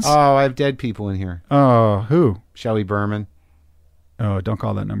 Fitzsimmons. Oh, I have dead people in here. Oh, who? Shelley Berman. Oh, don't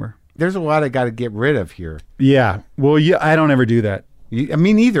call that number. There's a lot I got to get rid of here. Yeah. Well, yeah, I don't ever do that. I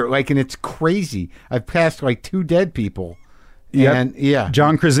mean, neither. Like, and it's crazy. I've passed like 2 dead people. Yep. And yeah,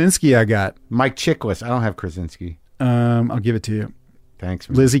 John Krasinski, I got. Mike Chiklis. I don't have Krasinski. I'll give it to you. Thanks,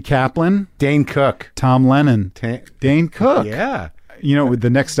 man. Lizzie Kaplan, Dane Cook. Tom Lennon, Dane Cook. Yeah. You know, the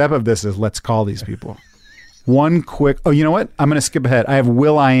next step of this is let's call these people. One quick. Oh, you know what? I'm going to skip ahead. I have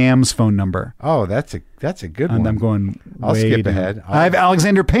Will I Am's phone number. Oh, that's a good And one. I'm going. I'll way skip down. ahead. I have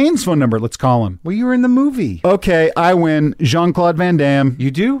Alexander Payne's phone number. Let's call him. Well, you were in the movie. Okay, I win. Jean-Claude Van Damme. You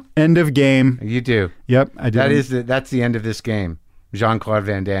do? End of game. You do. Yep, I did. That's the end of this game. Jean-Claude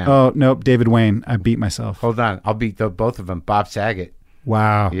Van Damme. Oh nope, David Wayne. I beat myself. Hold on. I'll beat both of them. Bob Saget.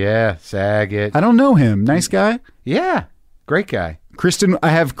 Wow. Yeah, Saget. I don't know him. Nice guy. Yeah, great guy. I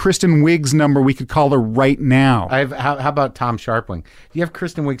have Kristen Wiig's number. We could call her right now. I have. How about Tom Sharpling? Do you have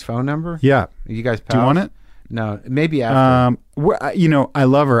Kristen Wiig's phone number? Yeah. You guys pals? Do you want it? No, maybe after. I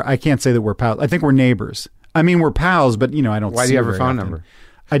love her. I can't say that we're pals. I think we're neighbors. I mean, we're pals, but I don't. Why do see you have her her very phone often. number?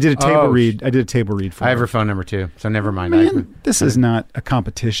 I did a table Oh, read. I did a table read for I have her. her phone number too, so never mind. Man, this is not a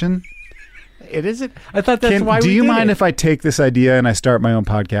competition. It isn't. I thought that's why. Do we you did mind it. if I take this idea and I start my own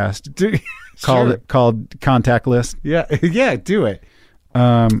podcast Sure. called Contact List? Yeah, yeah, do it.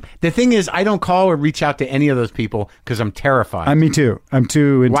 The thing is, I don't call or reach out to any of those people because I'm terrified. Me too. I'm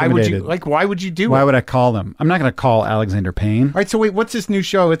too intimidated. Why would you do Why it? would I call them? I'm not going to call Alexander Payne. All right, so wait, what's this new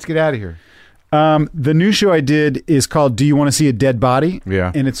show? Let's get out of here. The new show I did is called "Do You Want to See a Dead Body?"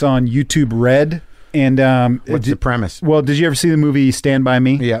 Yeah. and it's on YouTube Red. And What's the premise? well, did you ever see the movie Stand By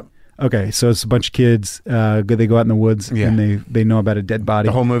Me? Yeah. Okay, so it's a bunch of kids. They go out in the woods Yeah. and they know about a dead body.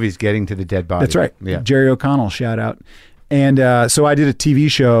 The whole movie's getting to the dead body. That's right. Yeah. Jerry O'Connell, shout out. And so I did a TV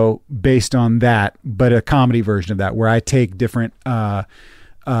show based on that, but a comedy version of that, where I take different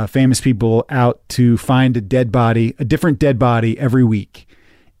famous people out to find a different dead body every week.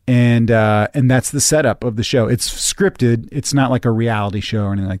 And that's the setup of the show. It's scripted. It's not like a reality show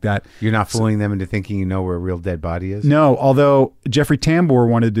or anything like that. You're not fooling them into thinking you know where a real dead body is? No, although Jeffrey Tambor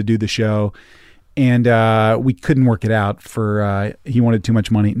wanted to do the show, and we couldn't work it out for he wanted too much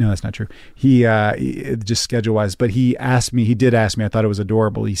money. No, that's not true. He just schedule wise, but he did ask me. I thought it was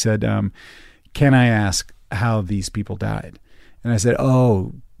adorable. He said, "Can I ask how these people died?" And I said,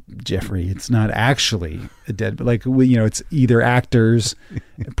 "Oh, Jeffrey, it's not actually a dead, but it's either actors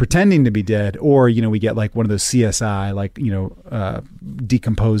pretending to be dead, or we get like one of those CSI,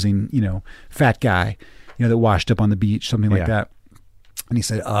 decomposing, fat guy, that washed up on the beach, something like that." And he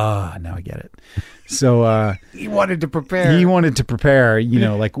said, now I get it. So He wanted to prepare.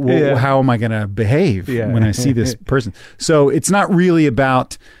 how am I going to behave when I see this person? So it's not really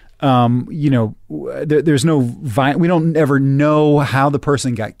about There's no we don't ever know how the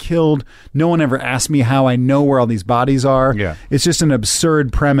person got killed. No one ever asked me how I know where all these bodies are. Yeah. It's just an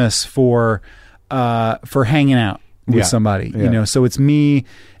absurd premise for hanging out with somebody, so it's me.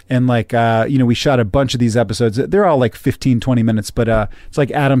 And we shot a bunch of these episodes. They're all like 15, 20 minutes, but it's like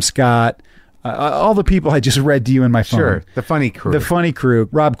Adam Scott, all the people I just read to you in my phone. Sure, the funny crew.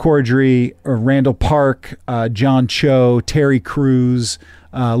 Rob Corddry, Randall Park, John Cho, Terry Crews,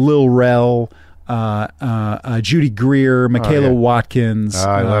 Lil Rel, Judy Greer, Michaela Watkins. Oh,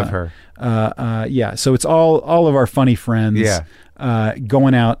 I love her. So it's all of our funny friends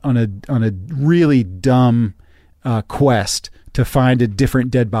going out on a really dumb quest to find a different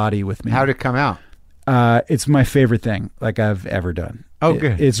dead body with me. How'd it come out? It's my favorite thing I've ever done. Oh,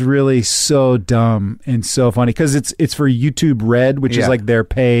 good. It's really so dumb and so funny because it's for YouTube Red, which is like their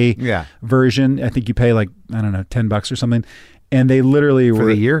pay version. I think you pay like, I don't know, $10 or something. And they literally for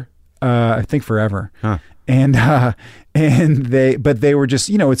the year? I think forever. Huh. And they were just,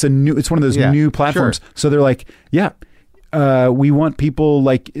 it's one of those new platforms. Sure. So they're like, we want people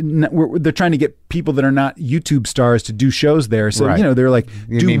they're trying to get people that are not YouTube stars to do shows there. So, they're like,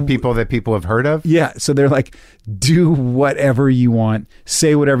 you mean people that people have heard of? Yeah. So they're like, do whatever you want,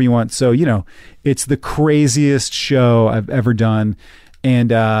 say whatever you want. So, it's the craziest show I've ever done.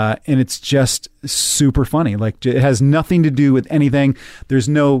 And it's just super funny. Like, it has nothing to do with anything. There's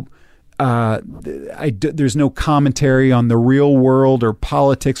no there's no commentary on the real world or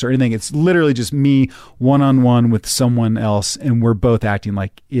politics or anything. It's literally just me one-on-one with someone else, and we're both acting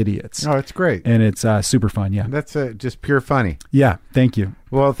like idiots. Oh, it's great. And it's super fun, yeah. That's just pure funny. Yeah, thank you.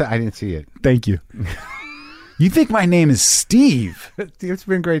 Well, I didn't see it. Thank you. You think my name is Steve? It's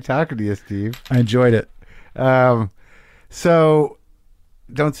been great talking to you, Steve. I enjoyed it. So,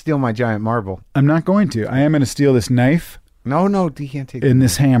 don't steal my giant marble. I'm not going to. I am going to steal this knife. No, you can't take it. In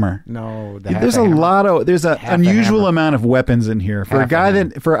this hammer. No, there's an unusual amount of weapons in here for a guy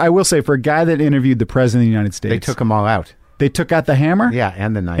I will say, for a guy that interviewed the president of the United States. They took them all out. They took out the hammer? Yeah,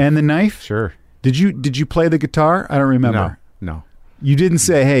 and the knife. And the knife? Sure. Did you play the guitar? I don't remember. No. You didn't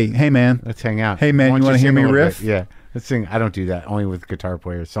say, hey man. Let's hang out. Hey man, you want to hear me riff? Bit? Yeah. Let's sing. I don't do that. Only with guitar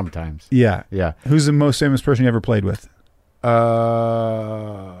players sometimes. Yeah. Yeah. Who's the most famous person you ever played with? You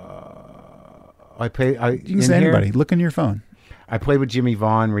can say anybody. Look in your phone. I played with Jimmy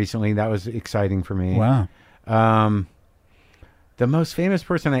Vaughn recently. That was exciting for me. Wow. The most famous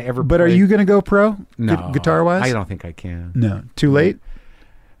person I ever played. But are you going to go pro? No. Guitar-wise? I don't think I can. No. Too late?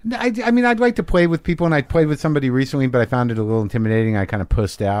 I mean, I'd like to play with people, and I played with somebody recently, but I found it a little intimidating. I kind of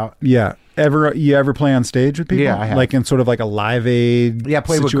pussed out. Yeah. You ever play on stage with people? Yeah, I have. Like in sort of like a Live Aid Yeah, I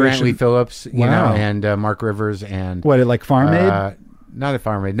played with Grant Lee Phillips, Wow. and Mark Rivers, and... What, like Farm Aid? Not a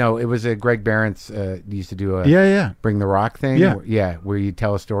Farm Aid. No, it was a Greg Barron's used to do a Bring the Rock thing. Yeah. Where you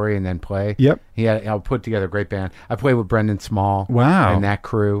tell a story and then play. Yep. I'll put together a great band. I played with Brendan Small. Wow. And that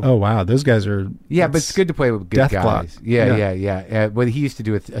crew. Oh, wow. Those guys are... Yeah, but it's good to play with good Death guys. Clock. Yeah. Well, he used to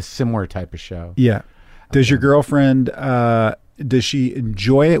do a similar type of show. Yeah. Does your girlfriend, does she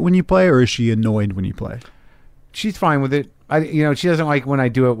enjoy it when you play, or is she annoyed when you play? She's fine with it. She doesn't like when I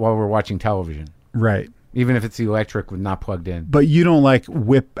do it while we're watching television. Right. Even if it's the electric with not plugged in. But you don't like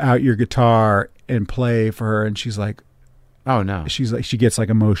whip out your guitar and play for her, and she's like, oh no, she's like, she gets like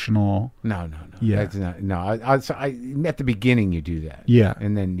emotional. No. Yeah. That's not, no. I at the beginning you do that. Yeah.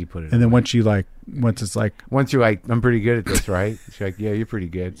 And then you put it. And then away. once you're like, I'm pretty good at this, right? She's like, yeah, you're pretty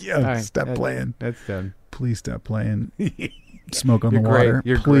good. Yeah. Right, Stop playing. That's done. Please stop playing. Smoke on You're the great. water.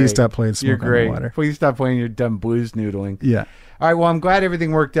 You're Please great. stop playing Smoke You're on great. the water. Please stop playing your dumb blues noodling. Yeah. All right. Well, I'm glad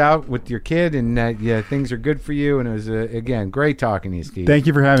everything worked out with your kid, and things are good for you. And it was again great talking to you, Steve. Thank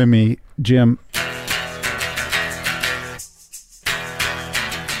you for having me, Jim.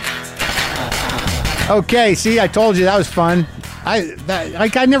 Okay. See, I told you that was fun. I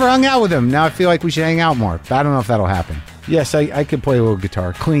never hung out with him. Now I feel like we should hang out more. But I don't know if that'll happen. Yes, I could play a little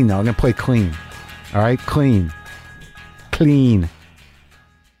guitar. Clean though. I'm gonna play clean. All right, clean.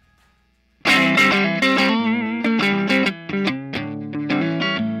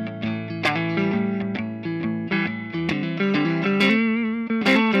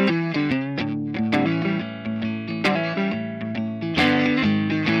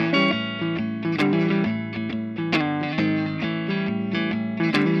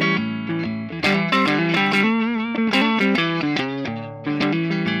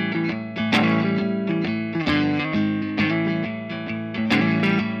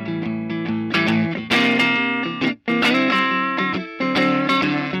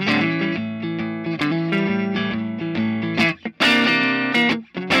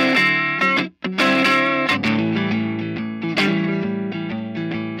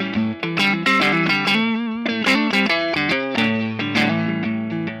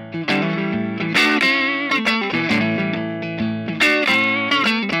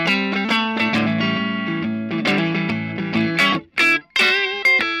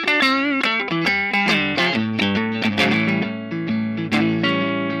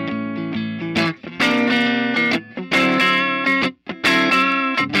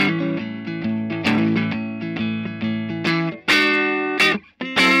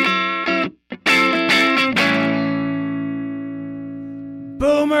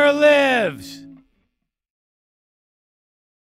 lives.